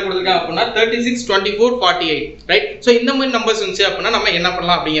 தேர்ட் சம் என்ன கொடுத்திருக்காங்க அப்படின்னா 36 24 48 ரைட். சோ இந்த மாதிரி நம்பர்ஸ் வந்துச்சு அப்படின்னா நம்ம என்ன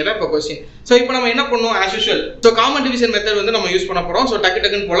பண்ணலாம் அப்படிங்கறத இப்ப क्वेश्चन. சோ இப்போ நம்ம என்ன பண்ணுவோம் as usual so common division method வந்து நம்ம யூஸ் பண்ண போறோம். சோ டக்கு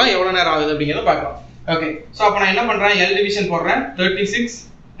டக்குன்னு போலாம் எவ்வளவு நேரம் ஆகுது அப்படிங்கறத பார்க்கலாம். ஓகே சோ அப்ப நான் என்ன பண்றேன் L டிவிஷன் போடுறேன் 36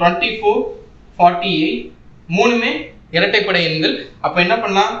 24 48 மூணுமே இரட்டைப்படை எண்கள். அப்ப என்ன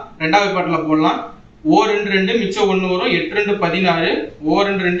பண்ணலாம் இரண்டாவது பாட்டுல போடலாம் O 2 2 மிச்சம் 1 வரும் 8 2 16 O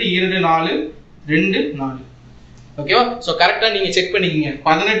 2 2 2 4 2 4 ஓகேவா. சோ கரெக்ட்டா நீங்க செக் பண்ணிக்கங்க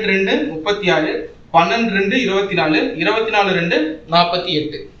 18 2 36 12 2 24 24 2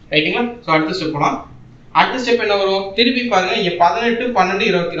 48 ரைட்டுங்களா. சோ அடுத்த ஸ்டெப் போலாம். அடுத்த ஸ்டெப் என்ன வரும் திருப்பி பாருங்க இங்க 18 12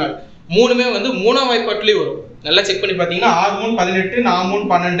 24 மூணுமே வந்து மூணாம் வாய்ப்பாட்டிலே வரும். நல்லா செக் பண்ணி பாத்தீங்கன்னா 6 3 18 4 3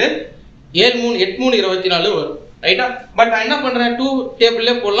 12 7 3 8 3 24 வரும் ரைட்டா. பட் நான் என்ன பண்றேன் 2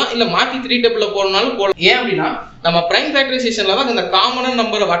 டேபிள்ல போடலாம் இல்ல மாத்தி 3 டேபிள்ல போடனாலும் போடலாம். ஏன் அப்படின்னா நம்ம பிரைம் ஃபேக்டரைசேஷன்ல தான் இந்த காமனான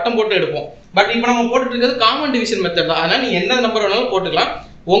நம்பரை வட்டம் போட்டு எடுப்போம். பட் இப்போ நம்ம போட்டுட்டு இருக்கிறது காமன் டிவிஷன் மெத்தட் தான். அதனால நீங்க என்ன நம்பர் வேணாலும் போட்டுக்கலாம்.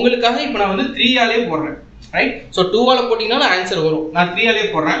 உங்களுக்காக இப்போ நான் வந்து 3 ஆலே போடுறேன் ரைட். சோ 2 ஆல போட்டீங்கன்னா ஆன்சர் வரும். நான் 3 ஆலே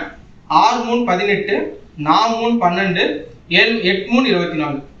போடுறேன் 6 3 18 4 3 12 7 8 3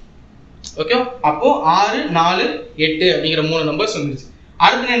 24 ஓகே. அப்போ 6 4 8 அப்படிங்கிற மூணு நம்பர்ஸ் வந்துருச்சு.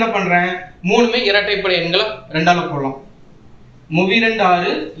 அடுத்து என்ன பண்றேன் மூணுமே இரட்டைப்படை எண்களை ரெண்டால போடலாம். Movie 2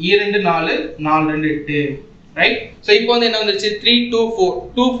 6 2 4 4 2 8 right. சோ இப்போ வந்து என்ன வந்துருச்சு 3 2 4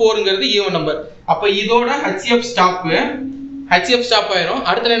 2 4ங்கிறது ஈவன் நம்பர். அப்ப இதோட HCF ஸ்டாப் ஆயிரும்.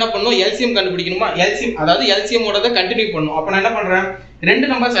 அடுத்து என்ன பண்ணனும் LCM கண்டுபிடிக்கணுமா LCM அதாவது LCM ஓட தான் கண்டினியூ பண்ணனும். அப்ப நான் என்ன பண்றேன் ரெண்டு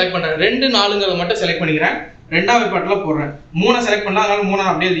நம்பர் செலக்ட் பண்றேன் 2 4ங்கறத மட்டும் செலக்ட் பண்ணிக்கிறேன். ரெண்டாவது பாட்டுல போடுறேன் 3 செலக்ட் பண்ணா அதனால 3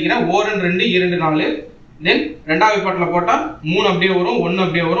 அப்படியே எழுதிக்கிறேன் O 2 2 4 தென் ரெண்டாவது பாட்டுல போட்டா 3 அப்படியே வரும் 1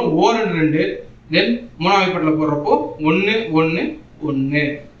 அப்படியே வரும் O 2 தென் மூணாவது பாட்டுல போடுறப்போ 1 1 1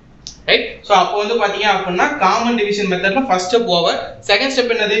 ரைட். சோ அப்போ வந்து பாத்தீங்க அப்படின்னா காமன் டிவிஷன் மெத்தட்ல first step over. Second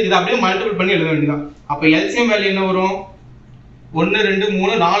step என்னது இது அப்படியே மல்டிபிள் பண்ணி எழுத வேண்டியதான். அப்ப LCM வேல்யூ என்ன வரும் 1 2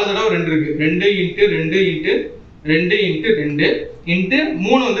 3 4 தடவை 2 இருக்கு 2 இன்டு 2 இன்டு 2 இன்டு 2 இன்டு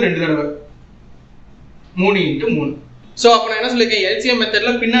 3 வந்து 2 தடவை 3 இன்டு 3. சோ அப்ப நான் என்ன சொல்லிருக்கேன் LCM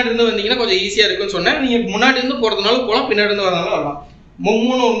மெத்தட்ல பின்னாடி இருந்து வந்தீங்கன்னா கொஞ்சம் ஈஸியா இருக்கும்னு சொன்னேன். நீங்க முன்னாடி இருந்து போறதுனால போலாம் பின்னாடி இருந்து வரதுனால வரலாம்.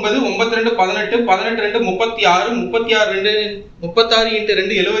 3 9 92 18 18 2 36 36 2 36 இன்டு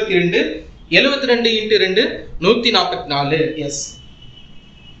 2 72 72 இன்டு 2 144 எஸ்.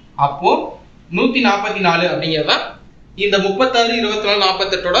 அப்போ 144 அப்படிங்கறதா இந்த 36 24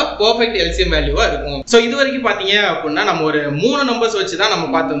 48ஓட பெர்ஃபெக்ட் LCM வேல்யூவா இருக்கும். சோ இது வரைக்கும் பாத்தீங்க அப்படின்னா நம்ம ஒரு 3 நம்பர்ஸ் வச்சு தான் நம்ம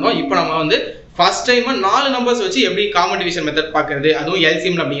பார்த்திருந்தோம். இப்போ நம்ம வந்து ஃபர்ஸ்ட் டைம் 4 நம்பர்ஸ் வச்சு எப்படி காமன் டிவிஷன் மெத்தட் பார்க்கிறது அதுவும்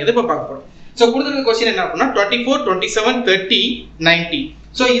LCM அப்படிங்கிறது இப்ப பார்க்க போறோம். சோ கொடுத்திருக்க क्वेश्चन என்ன அப்படின்னா 24 27 30 90.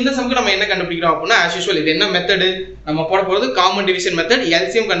 சோ இந்த சம்க்கு நம்ம என்ன கண்டுபிடிக்கிறோம் அப்படின்னா as usual இது என்ன மெத்தட் நம்ம போட போறது காமன் டிவிஷன் மெத்தட்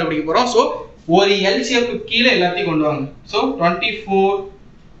LCM கண்டுபிடிக்க போறோம். சோ ஒரு L ஷேப் கீழ எல்லாத்தையும் கொண்டு வாங்க. So 24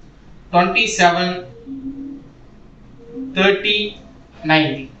 27 30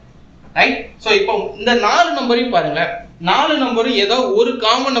 90 right. சோ இப்போ இந்த 4 நம்பரையும் பாருங்க 4 நம்பரும் ஏதோ ஒரு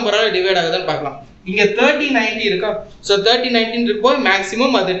காமன் நம்பரால டிவைட் ஆகுதுன்னு பார்க்கலாம். இங்க 30 90 இருக்கா. சோ 30 90 இருக்கோ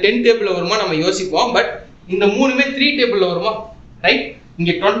மேக்ஸிமம் அது 10 டேபிள்ல வருமா நம்ம யோசிப்போம். பட் இந்த மூணுமே 3 டேபிள்ல வருமா ரைட்.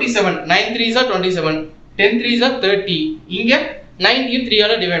 இங்க 27 9 3s are 27 10 3s are 30 இங்க 90 3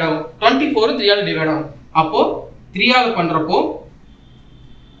 ஆல டிவைட் ஆகும் 24 3 ஆல டிவைட் ஆகும். அப்போ 3 ஆல பண்றப்போ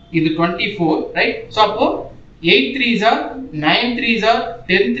இது 24 ரைட். சோ அப்போ 8 3s are 9 3s are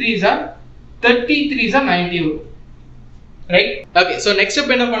 10 3s are 33s are 90 வரும். Right? Okay, so next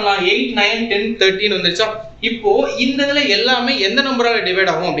step என்ன பண்ணலாம்? 8 9 10 13 வந்துருச்சா? இப்போ இந்த இதுல எல்லாமே எந்த நம்பரால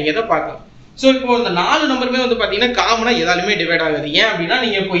டிவைட் ஆகும் அப்படிங்கறத பார்க்கலாம். சோ இப்போ இந்த நாலு நம்பருமே வந்து பாத்தீங்கன்னா காமனா எதாலுமே டிவைட் ஆகாது. ஏன் அப்படின்னா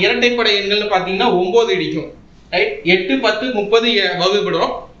நீங்க இப்போ இரட்டைப்படை எண்கள்னு பாத்தீங்கன்னா 9 இடிக்கும். ரைட்? 8 10 30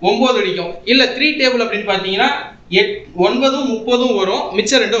 வகுப்படுறோம், 9 இடிக்கும். இல்ல 3 டேபிள் அப்படின்னு பாத்தீங்கன்னா 9 30 வரும்,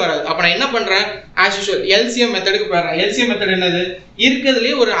 மிச்சம் 2 வராது. அப்ப நான் என்ன பண்றேன்? as usual LCM மெத்தடுக்கு போறேன். LCM மெத்தட் என்னது?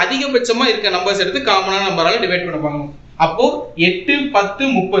 இருக்கிறதுலயே ஒரு அதிகபட்சமா இருக்க நம்பர்ஸ் எடுத்து காமனான நம்பரால டிவைட் பண்ண பாருங்க. அப்போ 8 10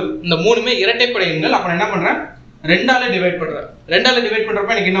 30 இந்த மூணுமே இரட்டைப்படை எண்கள். அப்ப நான் என்ன பண்றேன்? 2ஆல டிவைட் பண்றேன். 2ஆல டிவைட்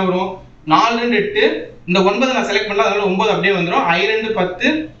பண்றப்ப எனக்கு என்ன வரும்? 4 2 8. இந்த 9 நான் செலக்ட் பண்ணல, அதனால 9 அப்படியே வந்துரும். I 2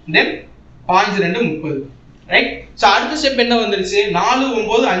 10 then 0 2 30. ரைட்? சோ அடுத்த ஸ்டெப் என்ன வந்துருச்சு? 4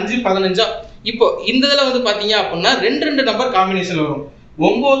 9 5 15. இப்போ இந்த இதுல வந்து பாத்தீங்க அப்படின்னா ரெண்டு நம்பர் காம்பினேஷன்ல வரும்.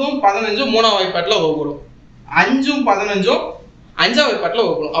 9 15 மூணாவது வாய்ப்பாட்டுல வரும், 5 15 அஞ்சாவது வாய்ப்பாட்டுல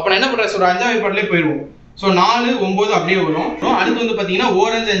வரும். அப்ப நான் என்ன பண்றேன்? ஒரு அஞ்சாவது வாய்ப்பாட்டுலயே போயிடுவோம். சோ 4 9 அப்படியே வரும். அடுத்து வந்து பாத்தீங்கன்னா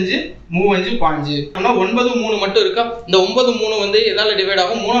 1 5 5 3 5 5. ஆனா 9 3 மட்டும் இருக்கா? இந்த 9 3 வந்து எதால டிவைட்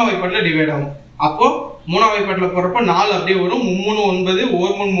ஆகும்? மூணாவது வாய்ப்பாட்டுல டிவைட் ஆகும். அப்போ மூணாவது வாய்ப்பாட்டுல போறப்ப 4 அப்படியே வரும். 3 9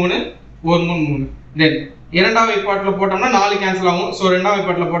 1 3 1 3 3. தென் இரண்டாவது வாய்ப்பாட்டுல போட்டோம்னா 4 கேன்சல் ஆகும். சோ ரெண்டாவது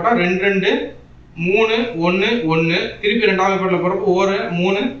வாய்ப்பாட்டுல போட்டா 2 2 3 1 1. திருப்பி ரெண்டாவது வாய்ப்பாட்டுல போறப்போ 1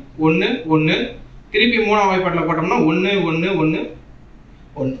 3 1 1. திருப்பி மூணாவது வாய்ப்பாட்டுல போட்டோம்னா 1 1 1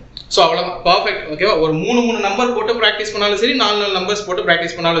 1. சோ அவ்வளவுதான், பெர்ஃபெக்ட். ஓகேவா? ஒரு 3 நம்பர் போட்டு பிராக்டிஸ் பண்ணாலும் சரி, 4 நம்பர்ஸ் போட்டு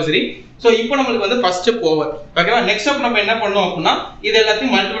பிராக்டிஸ் பண்ணாலும் சரி. சோ இப்போ நமக்கு வந்து ஃபர்ஸ்ட் ஸ்டெப் ஓவர். ஓகேவா? நெக்ஸ்ட் ஸ்டெப் நம்ம என்ன பண்ணோம் அப்படின்னா இது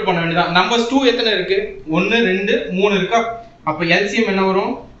எல்லாத்தையும் மல்டிபிள் பண்ண வேண்டியதான். நம்பர்ஸ் 2 எத்தனை இருக்கு? 1 2 3 இருக்கா? அப்ப LCM என்ன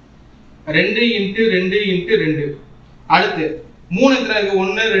வரும்? 2 × 2 × 2. அடுத்து 3 எத்தனை இருக்கு?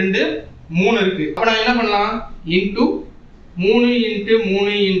 1 2 3 இருக்கு. அப்ப நான் என்ன பண்ணலாம்? இன்டு 3 ×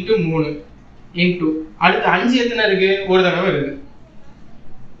 3 × 3 இன்டு அடுத்து 5 எத்தனை இருக்கு? ஒரு தடவை இருக்கு.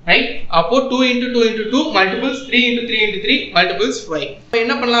 ரைட்? அப்போ 2 × 2 × 2 மல்டிபிள்ஸ், 3 × 3 × 3 மல்டிபிள்ஸ் 5. இப்போ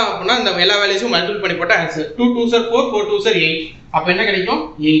என்ன பண்ணலாம் அப்படின்னா இந்த எல்லா வேல்யூஸும் மல்டிபிள் பண்ணி போட்டா answer 2 2s are 4 4 2s are 8. அப்ப என்ன கிடைக்கும்?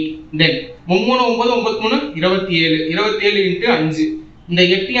 8. தென் 3 9 9 3 27 27 × 5. இந்த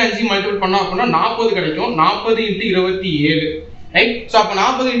 8 5 மல்டிபிள் பண்ணோம் அப்படின்னா 40 கிடைக்கும். 40 × 27. ரைட்? சோ அப்ப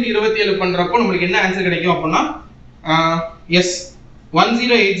 40 × 27 பண்றப்போ நமக்கு என்ன ஆன்சர் கிடைக்கும் அப்படின்னா எஸ்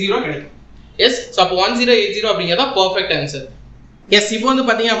 1080 கிடைக்கும். எஸ், சோ அப்ப 1080 அப்படிங்கறத பெர்ஃபெக்ட் ஆன்சர். எஸ், இப்போ வந்து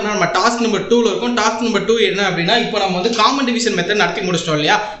பாத்தீங்க அப்படின்னா நம்ம டாஸ்க் நம்பர் 2ல இருக்கும். டாஸ்க் நம்பர் 2 என்ன அப்படின்னா இப்போ நம்ம வந்து காமன் டிவிஷன் மெத்தட் நடத்தி முடிச்சிட்டோம்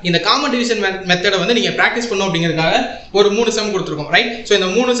இல்லையா? இந்த காமன் டிவிஷன் மெத்தடை வந்து நீங்க பிராக்டிஸ் பண்ணணும் அப்படிங்கிறதுக்காக ஒரு 3 சம் கொடுத்துருக்கோம். ரைட்? சோ இந்த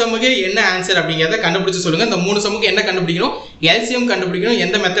 3 சம்முக்கு என்ன ஆன்சர் அப்படிங்கறத கண்டுபிடிச்சு சொல்லுங்க. இந்த 3 சம்முக்கு என்ன கண்டுபிடிக்கணும்? LCM கண்டுபிடிக்கணும்.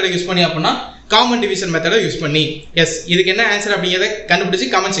 எந்த மெத்தடை யூஸ் பண்ணி அப்படின்னா காமன் டிவிஷன் மெத்தடை யூஸ் பண்ணி. எஸ், இதுக்கு என்ன ஆன்சர் அப்படிங்கறத கண்டுபிடிச்சு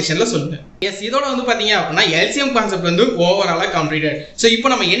கமெண்ட் செக்ஷன்ல சொல்லுங்க. எஸ், இதோட வந்து பாத்தீங்க அப்படின்னா LCM கான்செப்ட் வந்து ஓவராலா கம்ப்ளீட்டட். சோ இப்போ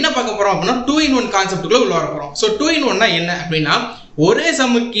நம்ம என்ன பார்க்க போறோம் அப்படின்னா 2 in 1 கான்செப்ட்டுக்குள்ள உள்ள வர போறோம். சோ 2 in 1 என்ன அப்படின்னா ஒரே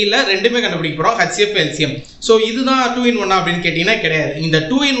சம்முக்கு கீழ ரெண்டுமே கண்டுபிடிக்க போறோம், HCF LCM. சோ இதுதான் 2 in 1 அப்படின்னு கேட்டீங்கன்னா கிடையாது. இந்த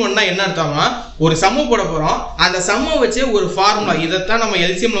 2 in 1 என்ன அர்த்தம்னா ஒரு சம்ம போட போறோம், அந்த சம்ம வச்சு ஒரு ஃபார்முலா, இதைத்தான் நம்ம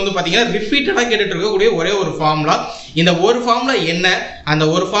LCM ல வந்து பாத்தீங்கன்னா ரிப்பீட்டடா கேட்டுட்டு இருக்கக்கூடிய ஒரே ஒரு ஃபார்முலா. இந்த ஒரு ஃபார்முலா என்ன, அந்த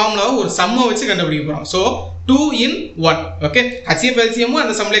ஒரு ஃபார்முலாவை ஒரு சம்ம வச்சு கண்டுபிடிக்க போறோம். So 2 in 1. Okay, HCF LCM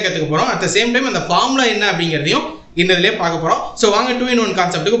அந்த சம்லயே கத்துக்க போறோம். அட் தி சேம் டைம் அந்த ஃபார்முலா என்ன அப்படிங்கறதையும் இன்னதுலயே பார்க்க போறோம். சோ வாங்க 2 in 1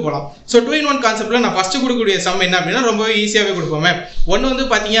 கான்செப்ட்டுக்கு போலாம். சோ 2 in 1 கான்செப்ட்ல நான் ஃபர்ஸ்ட் கொடுக்கக்கூடிய சம் என்ன அப்படின்னா ரொம்பவே ஈஸியாவே கொடுப்போமே. ஒன்னு வந்து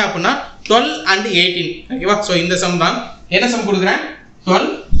பாத்தீங்க அப்படின்னா 12 and 18. ஓகேவா? சோ இந்த சம் தான். என்ன சம் கொடுக்குறேன்? 12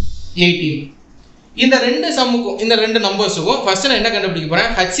 18. இந்த ரெண்டு சம்முக்கும் இந்த ரெண்டு நம்பர்ஸுக்கும் ஃபர்ஸ்ட் நான் என்ன கண்டுபிடிக்க போறேன்?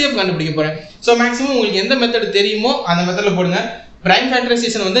 HCF கண்டுபிடிக்க போறேன். சோ மேக்ஸிமம் உங்களுக்கு எந்த மெத்தட் தெரியுமோ அந்த மெத்தட்ல போடுங்க. பிரைம்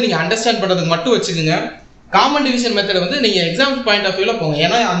ஃபேக்டரைசேஷன் வந்து நீங்க அண்டர்ஸ்டாண்ட் பண்றதுக்கு மட்டும் வச்சுக்கோங்க. காமன் டிவிஷன் மெத்தட் வந்து நீங்க எக்ஸாம் பாயிண்ட் ஆஃப் வியூல போங்க.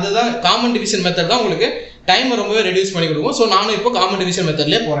 ஏன்னா அதுதான் காமன் டிவிஷன் மெத்தட் தான் உங்களுக்கு டைம் ரொம்பவே ரெடியூஸ் பண்ணி கொடுக்கும். சோ நானும் இப்போ காமன் டிவிஷன்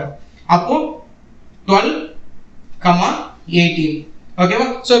மெத்தட்லயே போறேன். அப்போ 12, 18. ஓகேவா?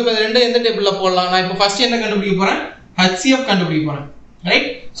 சோ இப்போ இந்த ரெண்டு எந்த டேபிள்ல போடலாம்? நான் இப்போ ஃபர்ஸ்ட் என்ன கண்டுபிடிக்க போறேன்? HCF கண்டுபிடிக்க போறேன். ரைட்?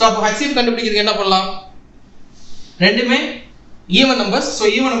 சோ அப்போ HCF கண்டுபிடிக்கிறதுக்கு என்ன பண்ணலாம்? ரெண்டுமே ஈவன் நம்பர்ஸ். சோ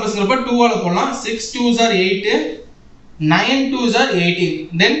ஈவன் நம்பர்ஸ்ங்கறப்ப 2 ஆல போடலாம். 6 2s are 8, 9 2s are 18.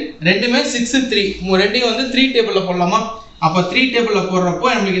 தென் ரெண்டுமே 6 3. ரெண்டையும் வந்து 3 டேபிள்ல போடலாமா? அப்ப 3 டேபிள்ல போடுறப்போ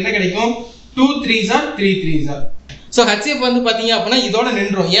நமக்கு என்ன கிடைக்கும்? 2 3s are 3 3s are. So HCF வந்து பாத்தீங்க அப்படின்னா இதோட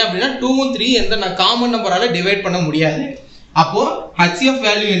நின்றோம். ஏன் அப்படின்னா 2 and 3 எந்த காமன் நம்பரால டிவைட் பண்ண முடியாது. அப்போ HCF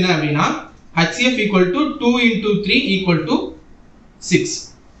வேல்யூ என்ன அப்படின்னா HCF equal to 2 into 3 equal to 6.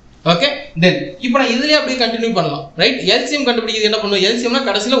 Okay, தென் இப்போ நான் இதுலயே அப்படியே கண்டினியூ பண்ணலாம். ரைட்? LCM கண்டுபிடிக்கிறது என்ன பண்ணுவோம்? LCM னா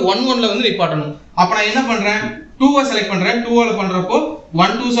கடைசில 1 1 ல வந்து நிப்பாட்டணும். அப்ப நான் என்ன பண்றேன்? 2 ஆ செலக்ட் பண்றேன். 2 ஆல பண்றப்போ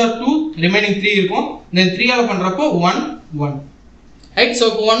 1 2s are 2, ரிமைனிங் 3 இருக்கும். தென் 3 ஆல பண்றப்போ 1 1. ரைட்? சோ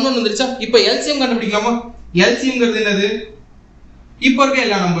இப்போ 1 1 வந்துருச்சா? இப்போ LCM கண்டுபிடிக்கலாமா? LCM ங்கிறது என்னது? இப்போ இருக்க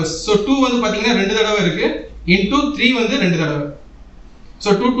எல்லா நம்பர்ஸ். சோ 2 வந்து பாத்தீங்கன்னா ரெண்டு தடவை இருக்கு, into 3 வந்து ரெண்டு தடவை. So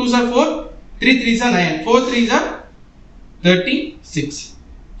 2 2s are 4, 3 3s are 9, 4 3s are 36,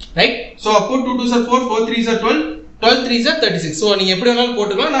 right? So அப்போ 2 2s are 4, 4 3s are 12, 12 3s are 36. So நீங்க எப்படி வேணாலும்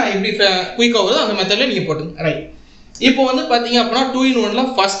போட்டுக்கலாம், நான் எப்படி குயிக்கா வருதோ அந்த மெத்தட்ல நீங்க போட்டுங்க, ரைட்? இப்போ வந்து பாத்தீங்க அப்படின்னா 2 in 1ல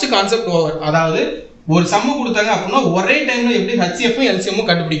ஃபர்ஸ்ட் கான்செப்ட் ஓவர். அதாவது ஒரு சம்ம கொடுத்தாங்க அப்படின்னா ஒரே டைம்ல எப்படி HCF LCM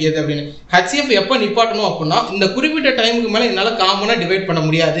கண்டுபிடிக்கிறது அப்படின்னு. HCF எப்ப நிப்பாட்டணும் அப்படின்னா இந்த குறிப்பிட்ட டைமுக்கு மேல என்னால காமனா டிவைட் பண்ண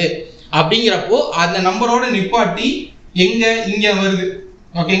முடியாது அப்படிங்கிறப்போ அந்த நம்பரோட நிப்பாட்டி எங்க இங்க வருது,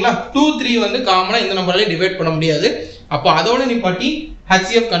 ஓகேங்களா? 2 3 வந்து காமனா இந்த நம்பரால டிவைட் பண்ண முடியாது, அப்போ அதோட நிப்பாட்டி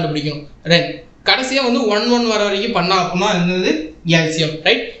HCF கண்டுபிடிக்கணும், ரைட்? கடைசியா வந்து 1 1 வர வரைக்கும் பண்ணா அப்படின்னா என்னது LCM,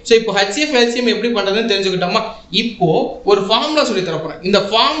 ரைட்? சோ இப்போ HCF LCM எப்படி பண்றதுன்னு தெரிஞ்சுக்கிட்டோமா? இப்போ ஒரு ஃபார்முலா சொல்லி தரப்போறேன். இந்த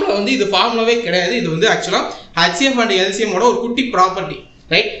ஃபார்முலா வந்து இது ஃபார்முலாவே கிடையாது, இது வந்து ஆக்சுவலா HCF and LCM ஓட ஒரு குட்டி ப்ராப்பர்ட்டி,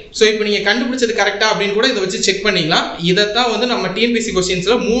 ரைட்? சோ இப்போ நீங்க கண்டுபிடிச்சது கரெக்ட்டா அப்படின்னு கூட இத வச்சு செக் பண்ணிக்கலாம். இதத்தான் வந்து நம்ம TNPSC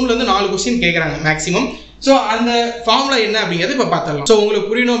क्वेश्चंसல 3ல இருந்து 4 क्वेश्चन கேக்குறாங்க மேக்ஸिमम. சோ அந்த ஃபார்முலா என்ன அப்படிங்கறது இப்ப பார்த்தறலாம். சோ உங்களுக்கு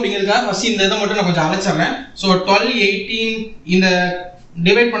புரியணும் அப்படிங்கிறதுக்காக ஃபர்ஸ்ட் இந்த இத மட்டும் நான் கொஞ்சம் அலச்சறேன். சோ 12 18 இந்த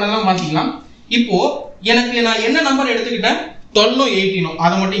டிவைட் பண்ணலாம் மாத்திக்கலாம். இப்போ எனக்கு நான் என்ன நம்பர் எடுத்துக்கிட்டேன், 12 18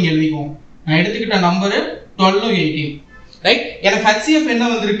 அத மட்டும் இங்க எழுதிக்குவோம். நான் எடுத்துக்கிட்ட நம்பர் 12 18, ரைட்? எனக்கு HCF என்ன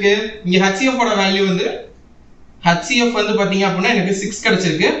வந்திருக்கு, இங்க HCF ஓட வேல்யூ வந்து HCF வந்து பாத்தீங்க அப்படினா எனக்கு 6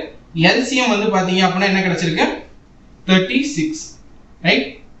 கிடைச்சிருக்கு. LCM வந்து பாத்தீங்க அப்படினா என்ன கிடைச்சிருக்கு, 36, ரைட்?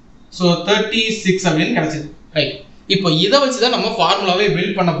 சோ 36 அப்படினு கிடைச்சிருக்கு, ரைட்? இப்போ இத வச்சு தான் நம்ம ஃபார்முலாவை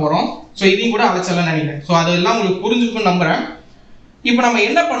பில்ட் பண்ண போறோம். சோ இதையும் கூட அலச்சலாம் நினைக்கிறேன். சோ அதெல்லாம் உங்களுக்கு புரிஞ்சிருக்கும்னு நம்புறேன். இப்போ நம்ம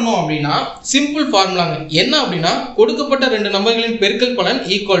என்ன பண்ணோம் அப்படின்னா சிம்பிள் ஃபார்முலாங்க. என்ன அப்படின்னா கொடுக்கப்பட்ட ரெண்டு நம்பர்களின் பெருக்கல் பலன்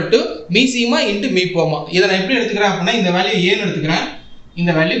equal to me Seema into me போமா. இதை நான் எப்படி எடுத்துக்கிறேன் அப்படின்னா இந்த வேல்யூ ஏன்னு எடுத்துக்கிறேன்,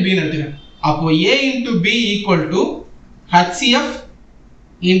 இந்த வேல்யூ பின்னு எடுத்துக்கிறேன். அப்போ a into b equal to HCF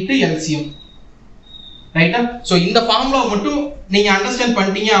into LCM, ரைட்டா? ஸோ இந்த ஃபார்முலா மட்டும் நீங்க அண்டர்ஸ்டாண்ட்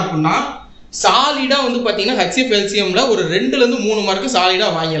பண்ணிட்டீங்க அப்படின்னா சாலிடா வந்து பாத்தீங்கன்னா HCF LCMல ஒரு 2ல இருந்து 3 மார்க் சாலிடா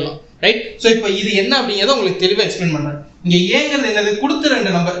வாங்கிடலாம், ரைட்? ஸோ இப்போ இது என்ன அப்படிங்கிறத உங்களுக்கு தெளிவாக எக்ஸ்பிளைன் பண்றேன். இங்க ஏங்கிறது என்னது, கொடுத்த ரெண்டு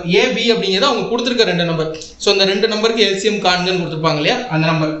நம்பர் A B அப்படிங்கிறத அவங்க கொடுத்துருக்க ரெண்டு நம்பர். ஸோ இந்த ரெண்டு நம்பருக்கு LCM காண்கன்னு கொடுத்துருப்பாங்க இல்லையா, அந்த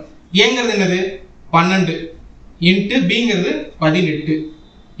நம்பர். ஏங்கிறது என்னது 12 இன்ட்டு பிங்கிறது 18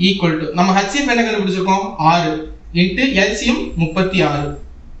 ஈக்குவல் டு நம்ம HCF என்ன கண்டுபிடிச்சிருக்கோம் 6 இன்ட்டு LCM 36,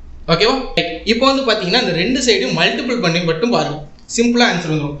 ஓகேவா? இப்போ வந்து பாத்தீங்கன்னா இந்த ரெண்டு சைடும் மல்டிபிள் பண்ணி மட்டும் பாருங்க, சிம்பிளா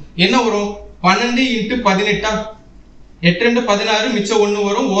ஆன்சர் வந்துடும். என்ன வரும், 12 இன்ட்டு 18, 8 2 16, மிச்சம் 1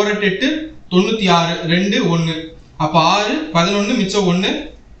 வரும், 1 8 96, 2 1, அப்ப 6 11 மிச்சம் 1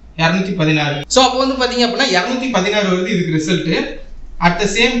 216. சோ அப்ப வந்து பாத்தீங்க அப்படினா 216 வருது இதுக்கு result. At the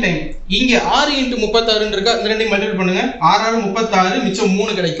same time இங்க 6 * 36 இருக்கா, இந்த ரெண்டையும் மல்டிபிள் பண்ணுங்க. 6 6 36 மிச்சம்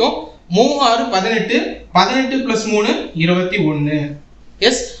 3 கிடைக்கும். 3 6 18, 18 + 3 21.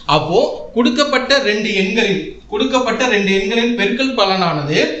 எஸ், அப்போ கொடுக்கப்பட்ட ரெண்டு எண்களின் பெருக்கல்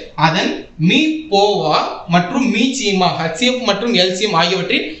பலனானது அதன் மீ போவா மற்றும் மீ சீமா HCF மற்றும் LCM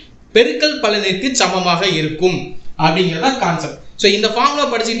ஆகியவற்றின் பெருக்கல் பலனிற்கு சமமாக இருக்கும் அப்படிங்கறத கான்செப்ட். சோ இந்த ஃபார்முலா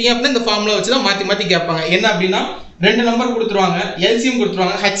படிச்சிட்டீங்க அப்படினா இந்த ஃபார்முலா வச்சு தான் மாத்தி மாத்தி கேட்பாங்க. என்ன அப்படினா ரெண்டு நம்பர் கொடுத்துருவாங்க, LCM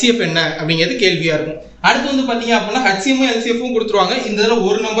கொடுத்துருவாங்க, HCF என்ன அப்படிங்கிறது கேள்வியா இருக்கும். அடுத்து வந்து பாத்தீங்க அப்படினா HCM LCF கொடுத்துருவாங்க, இந்த இதுல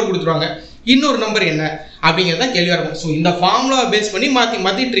ஒரு நம்பர் கொடுத்துருவாங்க, இன்னொரு நம்பர் என்ன அப்படிங்கறத கேள்வியா இருக்கும். சோ இந்த ஃபார்முலா பேஸ் பண்ணி மாத்தி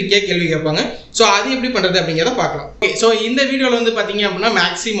மாத்தி ட்ரிக்கியா கேள்வி கேட்பாங்க. சோ அது எப்படி பண்றது அப்படிங்கறத பார்க்கலாம். ஓகே, சோ இந்த வீடியோல வந்து பாத்தீங்க அப்படினா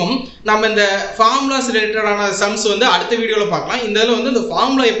மேக்ஸिमम நம்ம இந்த ஃபார்முலாஸ் ரிலேட்டடான சம்ஸ் வந்து அடுத்த வீடியோல பார்க்கலாம். இந்த இதுல வந்து இந்த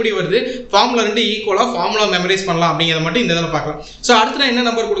ஃபார்முலா எப்படி வருது, ஃபார்முலா ரெண்டு ஈக்குவலா ஃபார்முலா மெமரைஸ் பண்ணலாம் அப்படிங்கறத மட்டும் இந்த இதுல பார்க்கலாம். சோ அடுத்து நான் என்ன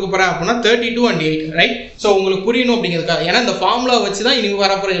நம்பர் கொடுக்க போறேன் அப்படினா 32 and 8, ரைட்? சோ உங்களுக்கு புரியணும் அப்படிங்கிறதுக்காக, ஏன்னா இந்த ஃபார்முலா வச்சு தான் இன்னைக்கு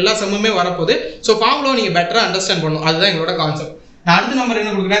வரப்போற எல்லா சம்முமே வரப்போகுது. சோ ஃபார்முலா நீங்க பெட்டரா அண்டர்ஸ்டாண்ட் பண்ணணும், அதுதான் எங்களோட கான்செப்ட். நான் அடுத்த நம்பர்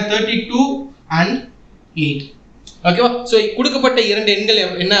என்ன கொடுக்குறேன் 32 and 8, ஓகேவா? சோ கொடுக்கப்பட்ட இரண்டு எண்கள்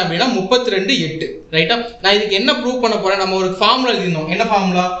என்ன அப்படினா 32 8, ரைட்டா? நான் இதுக்கு என்ன ப்ரூவ் பண்ண போறேன், நம்ம ஒரு ஃபார்முலா எழுதினோம். என்ன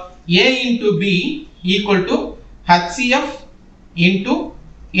formula, a * b = HCF *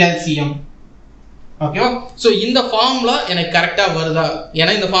 LCM, ஓகேவா? சோ இந்த ஃபார்முலா எனக்கு கரெக்ட்டா வருதா,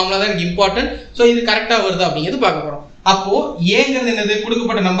 ஏன்னா இந்த ஃபார்முலா தான் எனக்கு இம்பார்ட்டன்ட். சோ இது கரெக்ட்டா வருதா அப்படிங்கிறது பார்க்க போறோம். அப்போ ஏங்கிறது என்னது,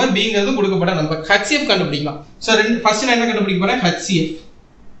 கொடுக்கப்பட்ட நம்பர், பிங்கிறது கொடுக்கப்பட்ட நம்பர். HCF கண்டுபிடிக்கலாம். சோ ஃபர்ஸ்ட் நான் என்ன கண்டுபிடிக்க போறேன், HCF,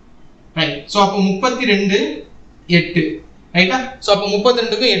 ரைட்? சோ அப்போ 32 8, ரைட்டா? சோ அப்போ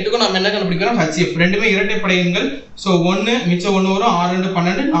 32க்கும் 8க்கும் நாம என்ன கண்டுபிடிக்கிறோம், HCF. ரெண்டுமே இரட்டைப்படை எண்கள். சோ 1 மிச்சம் 1 வரும், 6 2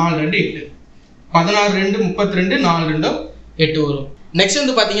 12, 4 2 8, 16 2 32, 4 2 8 வரும். நெக்ஸ்ட்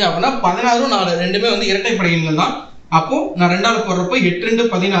வந்து பாத்தீங்க அப்படினா 16 4 ரெண்டுமே வந்து இரட்டைப்படை எண்கள் தான். அப்போ நான் ரெண்டால போறப்போ 8 2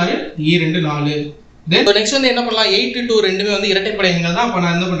 16, e 2 4. தென் நெக்ஸ்ட் வந்து என்ன பண்ணலாம், 8 2 ரெண்டுமே வந்து இரட்டைப்படை எண்கள் தான். அப்ப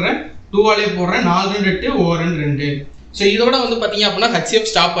நான் என்ன பண்றேன், 2 ஆலே போடுறேன், 4 2 8, ஓ 2 2. சோ இதோட வந்து பாத்தீங்க அப்படினா HCF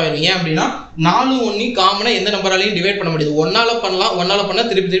ஸ்டாப் ஆயிடும். ஏன் அப்படினா 4 1 காமனா எந்த நம்பராலையும் டிவைட் பண்ண முடியாது. 1ஆல பண்ணலாம், 1ஆல பண்ணா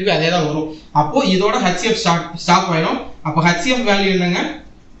திருப்பி அதே தான் வரும். அப்போ இதோட HCF ஸ்டாப் ஆயிடும். அப்போ HCF வேல்யூ என்னங்க,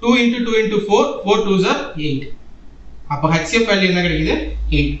 2 * 2 * 4, 4 2s are 8. அப்போ HCF வேல்யூ என்ன கிடைக்குது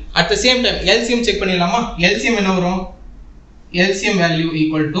 8. At the same time LCM check பண்ணிடலாமா? LCM என்ன வரும்? LCM வேல்யூ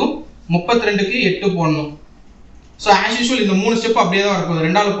ஈக்குவல் டு 32க்கு 8 போடணும். ஸோ ஆஸ் யூஷுவல் இந்த 3 ஸ்டெப் அப்படியே தான் இருக்கும்.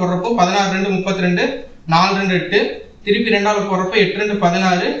 2ஆல் போடுறப்போ 16 2 32, 4 2 8, திருப்பி 2ஆல் போடுறப்போ 8 2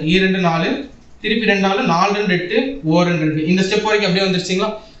 16, 2 4, திருப்பி 2ஆல் 4 2 8, 1 2. இந்த ஸ்டெப் வரைக்கும் அப்படியே வந்துருச்சிங்களா?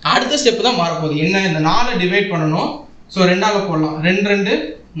 அடுத்த ஸ்டெப் தான் மாறப்போகுது. என்ன? இந்த 4 டிவைட் பண்ணணும். ஸோ 2ஆல் போடலாம். 2 2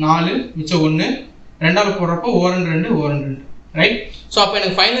 4 மிச்சம் 1, 2ஆல் போடுறப்போ 1 2 1 2, ரைட்? ஸோ அப்போ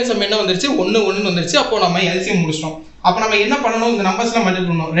எனக்கு ஃபைனல் சம் என்ன வந்துருச்சு? 1 1 வந்துருச்சு. அப்போ நம்ம LCM முடிச்சிட்டோம். அப்போ நம்ம என்ன பண்ணணும்? இந்த நம்பர்ஸ்லாம் மல்டிபிள்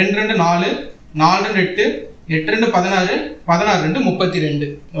பண்ணணும். 2 2 4, 4 2 8, 8 2 16, 16 2 32.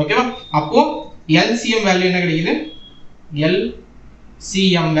 ஓகேவா? அப்போ LCM வேல்யூ என்ன கிடைக்குது?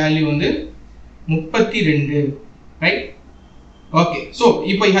 LCM வேல்யூ வந்து 32, ரைட்? ஓகே. ஸோ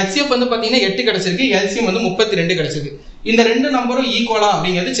இப்போ HCF வந்து பார்த்தீங்கன்னா 8 கிடைச்சிருக்கு, LCM வந்து 32 கிடைச்சிருக்கு. இந்த ரெண்டு நம்பரும் ஈக்குவலா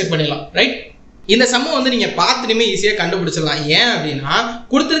அப்படிங்கிறது செக் பண்ணிடலாம், ரைட்? இந்த சம்ம வந்து நீங்க பார்த்துட்டுமே ஈஸியாக கண்டுபிடிச்சிடலாம். ஏன் அப்படின்னா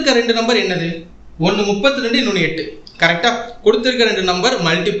கொடுத்துருக்க ரெண்டு நம்பர் என்னது? ஒன்று 32, இன்னொன்று 8. கரெக்டா? கொடுத்துருக்க ரெண்டு number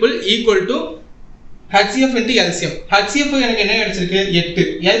multiple equal to HCF into LCM. HCF எனக்கு என்ன கிடைச்சிருக்கு? 8.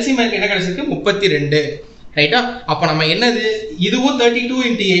 LCM எனக்கு என்ன கிடைச்சிருக்கு? 32. ரைட்டா? அப்போ நம்ம என்னது? இதுவும் 32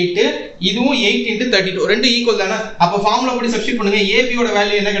 into 8, இதுவும் 8 into 32. ரெண்டு ஈக்குவல் தானே? அப்போ ஃபார்முலா படி சப்ஸ்டிட் பண்ணுங்க. ஏபியோட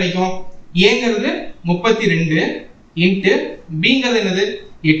வேல்யூ என்ன கிடைக்கும்? ஏங்கிறது 32 இன்ட்டு பிங்கிறது என்னது?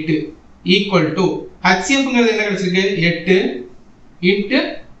 8 ஈக்குவல் டு HCFங்கிறது என்ன கிடைச்சிருக்கு? 8 இன்ட்டு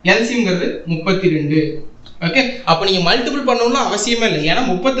LCMங்கிறது 32. ஓகே. அப்போ நீங்க மல்டிபிள் பண்ணணும்னு அவசியமே இல்லை. ஏன்னா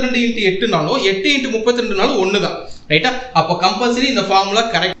 32 into 8னாலும் 8 into 32னாலும் ஒன்று தான். ரைட்டா? அப்போ கம்பல்சரி இந்த ஃபார்முலா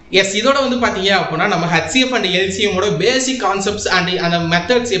கரெக்ட். எஸ், இதோட வந்து பார்த்தீங்க அப்படின்னா நம்ம HCF and LCMோட basic concepts and அந்த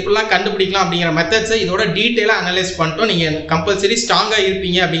மெத்தட்ஸ் எப்படிலாம் கண்டுபிடிக்கலாம் அப்படிங்கிற மெத்தட்ஸை இதோட டீட்டெயிலாக அனலைஸ் பண்ணிட்டோம். நீங்கள் கம்பல்சரி ஸ்ட்ராங்காக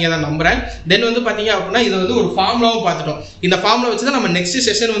இருப்பீங்க அப்படிங்கிறத நம்புறேன். தென் வந்து பார்த்தீங்க அப்படின்னா இது வந்து ஒரு ஃபார்முலாவும் பார்த்துட்டோம். இந்த ஃபார்முலா வச்சு தான் நம்ம நெக்ஸ்ட்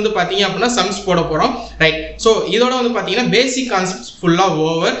செஷன் வந்து பார்த்தீங்க அப்படின்னா சம்ஸ் போட போகிறோம், ரைட்? ஸோ இதோட வந்து பார்த்தீங்கன்னா பேசிக் கான்செப்ட்ஸ் ஃபுல்லாக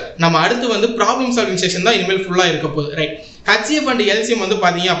ஓவர். நம்ம அடுத்து வந்து ப்ராப்ளம் சால்விங் செஷன் தான் இனிமேல் ஃபுல்லாக இருக்க போகுது, ரைட்? HCF அண்ட் LCM வந்து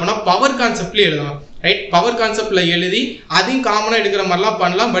பார்த்தீங்க அப்படின்னா பவர் கான்செப்ட்லேயே எழுதலாம், ரைட்? பவர் கான்செப்ட்ல எழுதி அதையும் காமனாக எடுக்கிற மாதிரிலாம்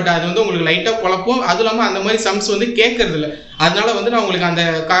பண்ணலாம். பட் அது வந்து உங்களுக்கு லைட்டாக குழப்பம். அதுவும் இல்லாமல் அந்த மாதிரி சம்ஸ் வந்து கேட்கறது இல்லை. அதனால வந்து நான் உங்களுக்கு அந்த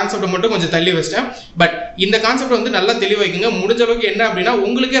கான்செப்டை மட்டும் கொஞ்சம் தள்ளி வச்சிட்டேன். பட் இந்த கான்செப்டை வந்து நல்லா தெளிவாக வைக்குங்க. முடிஞ்ச அளவுக்கு என்ன அப்படின்னா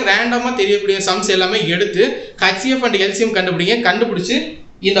உங்களுக்கு ரேண்டமாக தெரியக்கூடிய சம்ஸ் எல்லாமே எடுத்து HCF அண்ட் LCM கண்டுபிடிச்சு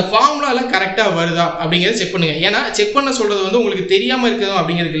இந்த ஃபார்முலால கரெக்டா வருதா அப்படிங்கறத செக் பண்ணுங்க. ஏன்னா செக் பண்ண சொல்றது வந்து உங்களுக்கு தெரியாம இருக்குது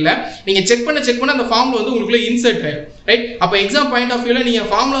அப்படிங்கிறது இல்ல. நீங்க செக் பண்ண அந்த ஃபார்முலா வந்து உங்களுக்குள்ள இன்சர்ட் ஆயிடும், ரைட்? அப்ப எக்ஸாம் பாயிண்ட் ஆஃப் வியூல நீங்க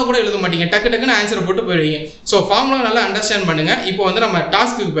ஃபார்முலா கூட எழுத மாட்டீங்க, டக்குன்னு ஆன்சர் போட்டு போயிடுவீங்க. சோ ஃபார்முலா நல்லா அண்டர்ஸ்டாண்ட் பண்ணுங்க. இப்போ வந்து நம்ம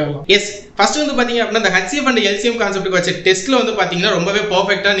டாஸ்க்கு போயிடலாம். எஸ், ஃபர்ஸ்ட் வந்து பாத்தீங்க அப்படின்னா இந்த HCF அண்ட் LCM கான்செப்ட்டுக்கு வச்ச டெஸ்ட்ல வந்து பாத்தீங்கன்னா ரொம்பவே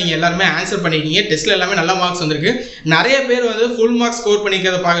பெர்ஃபெக்ட்டா நீங்க எல்லாருமே ஆன்சர் பண்ணிருக்கீங்க. டெஸ்ட்ல எல்லாமே நல்ல மார்க்ஸ் வந்திருக்கு. நிறைய பேர் வந்து ஃபுல் மார்க்ஸ் ஸ்கோர்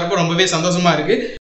பண்ணிக்கிறத பாக்குறப்போ ரொம்பவே சந்தோஷமா இருக்கு.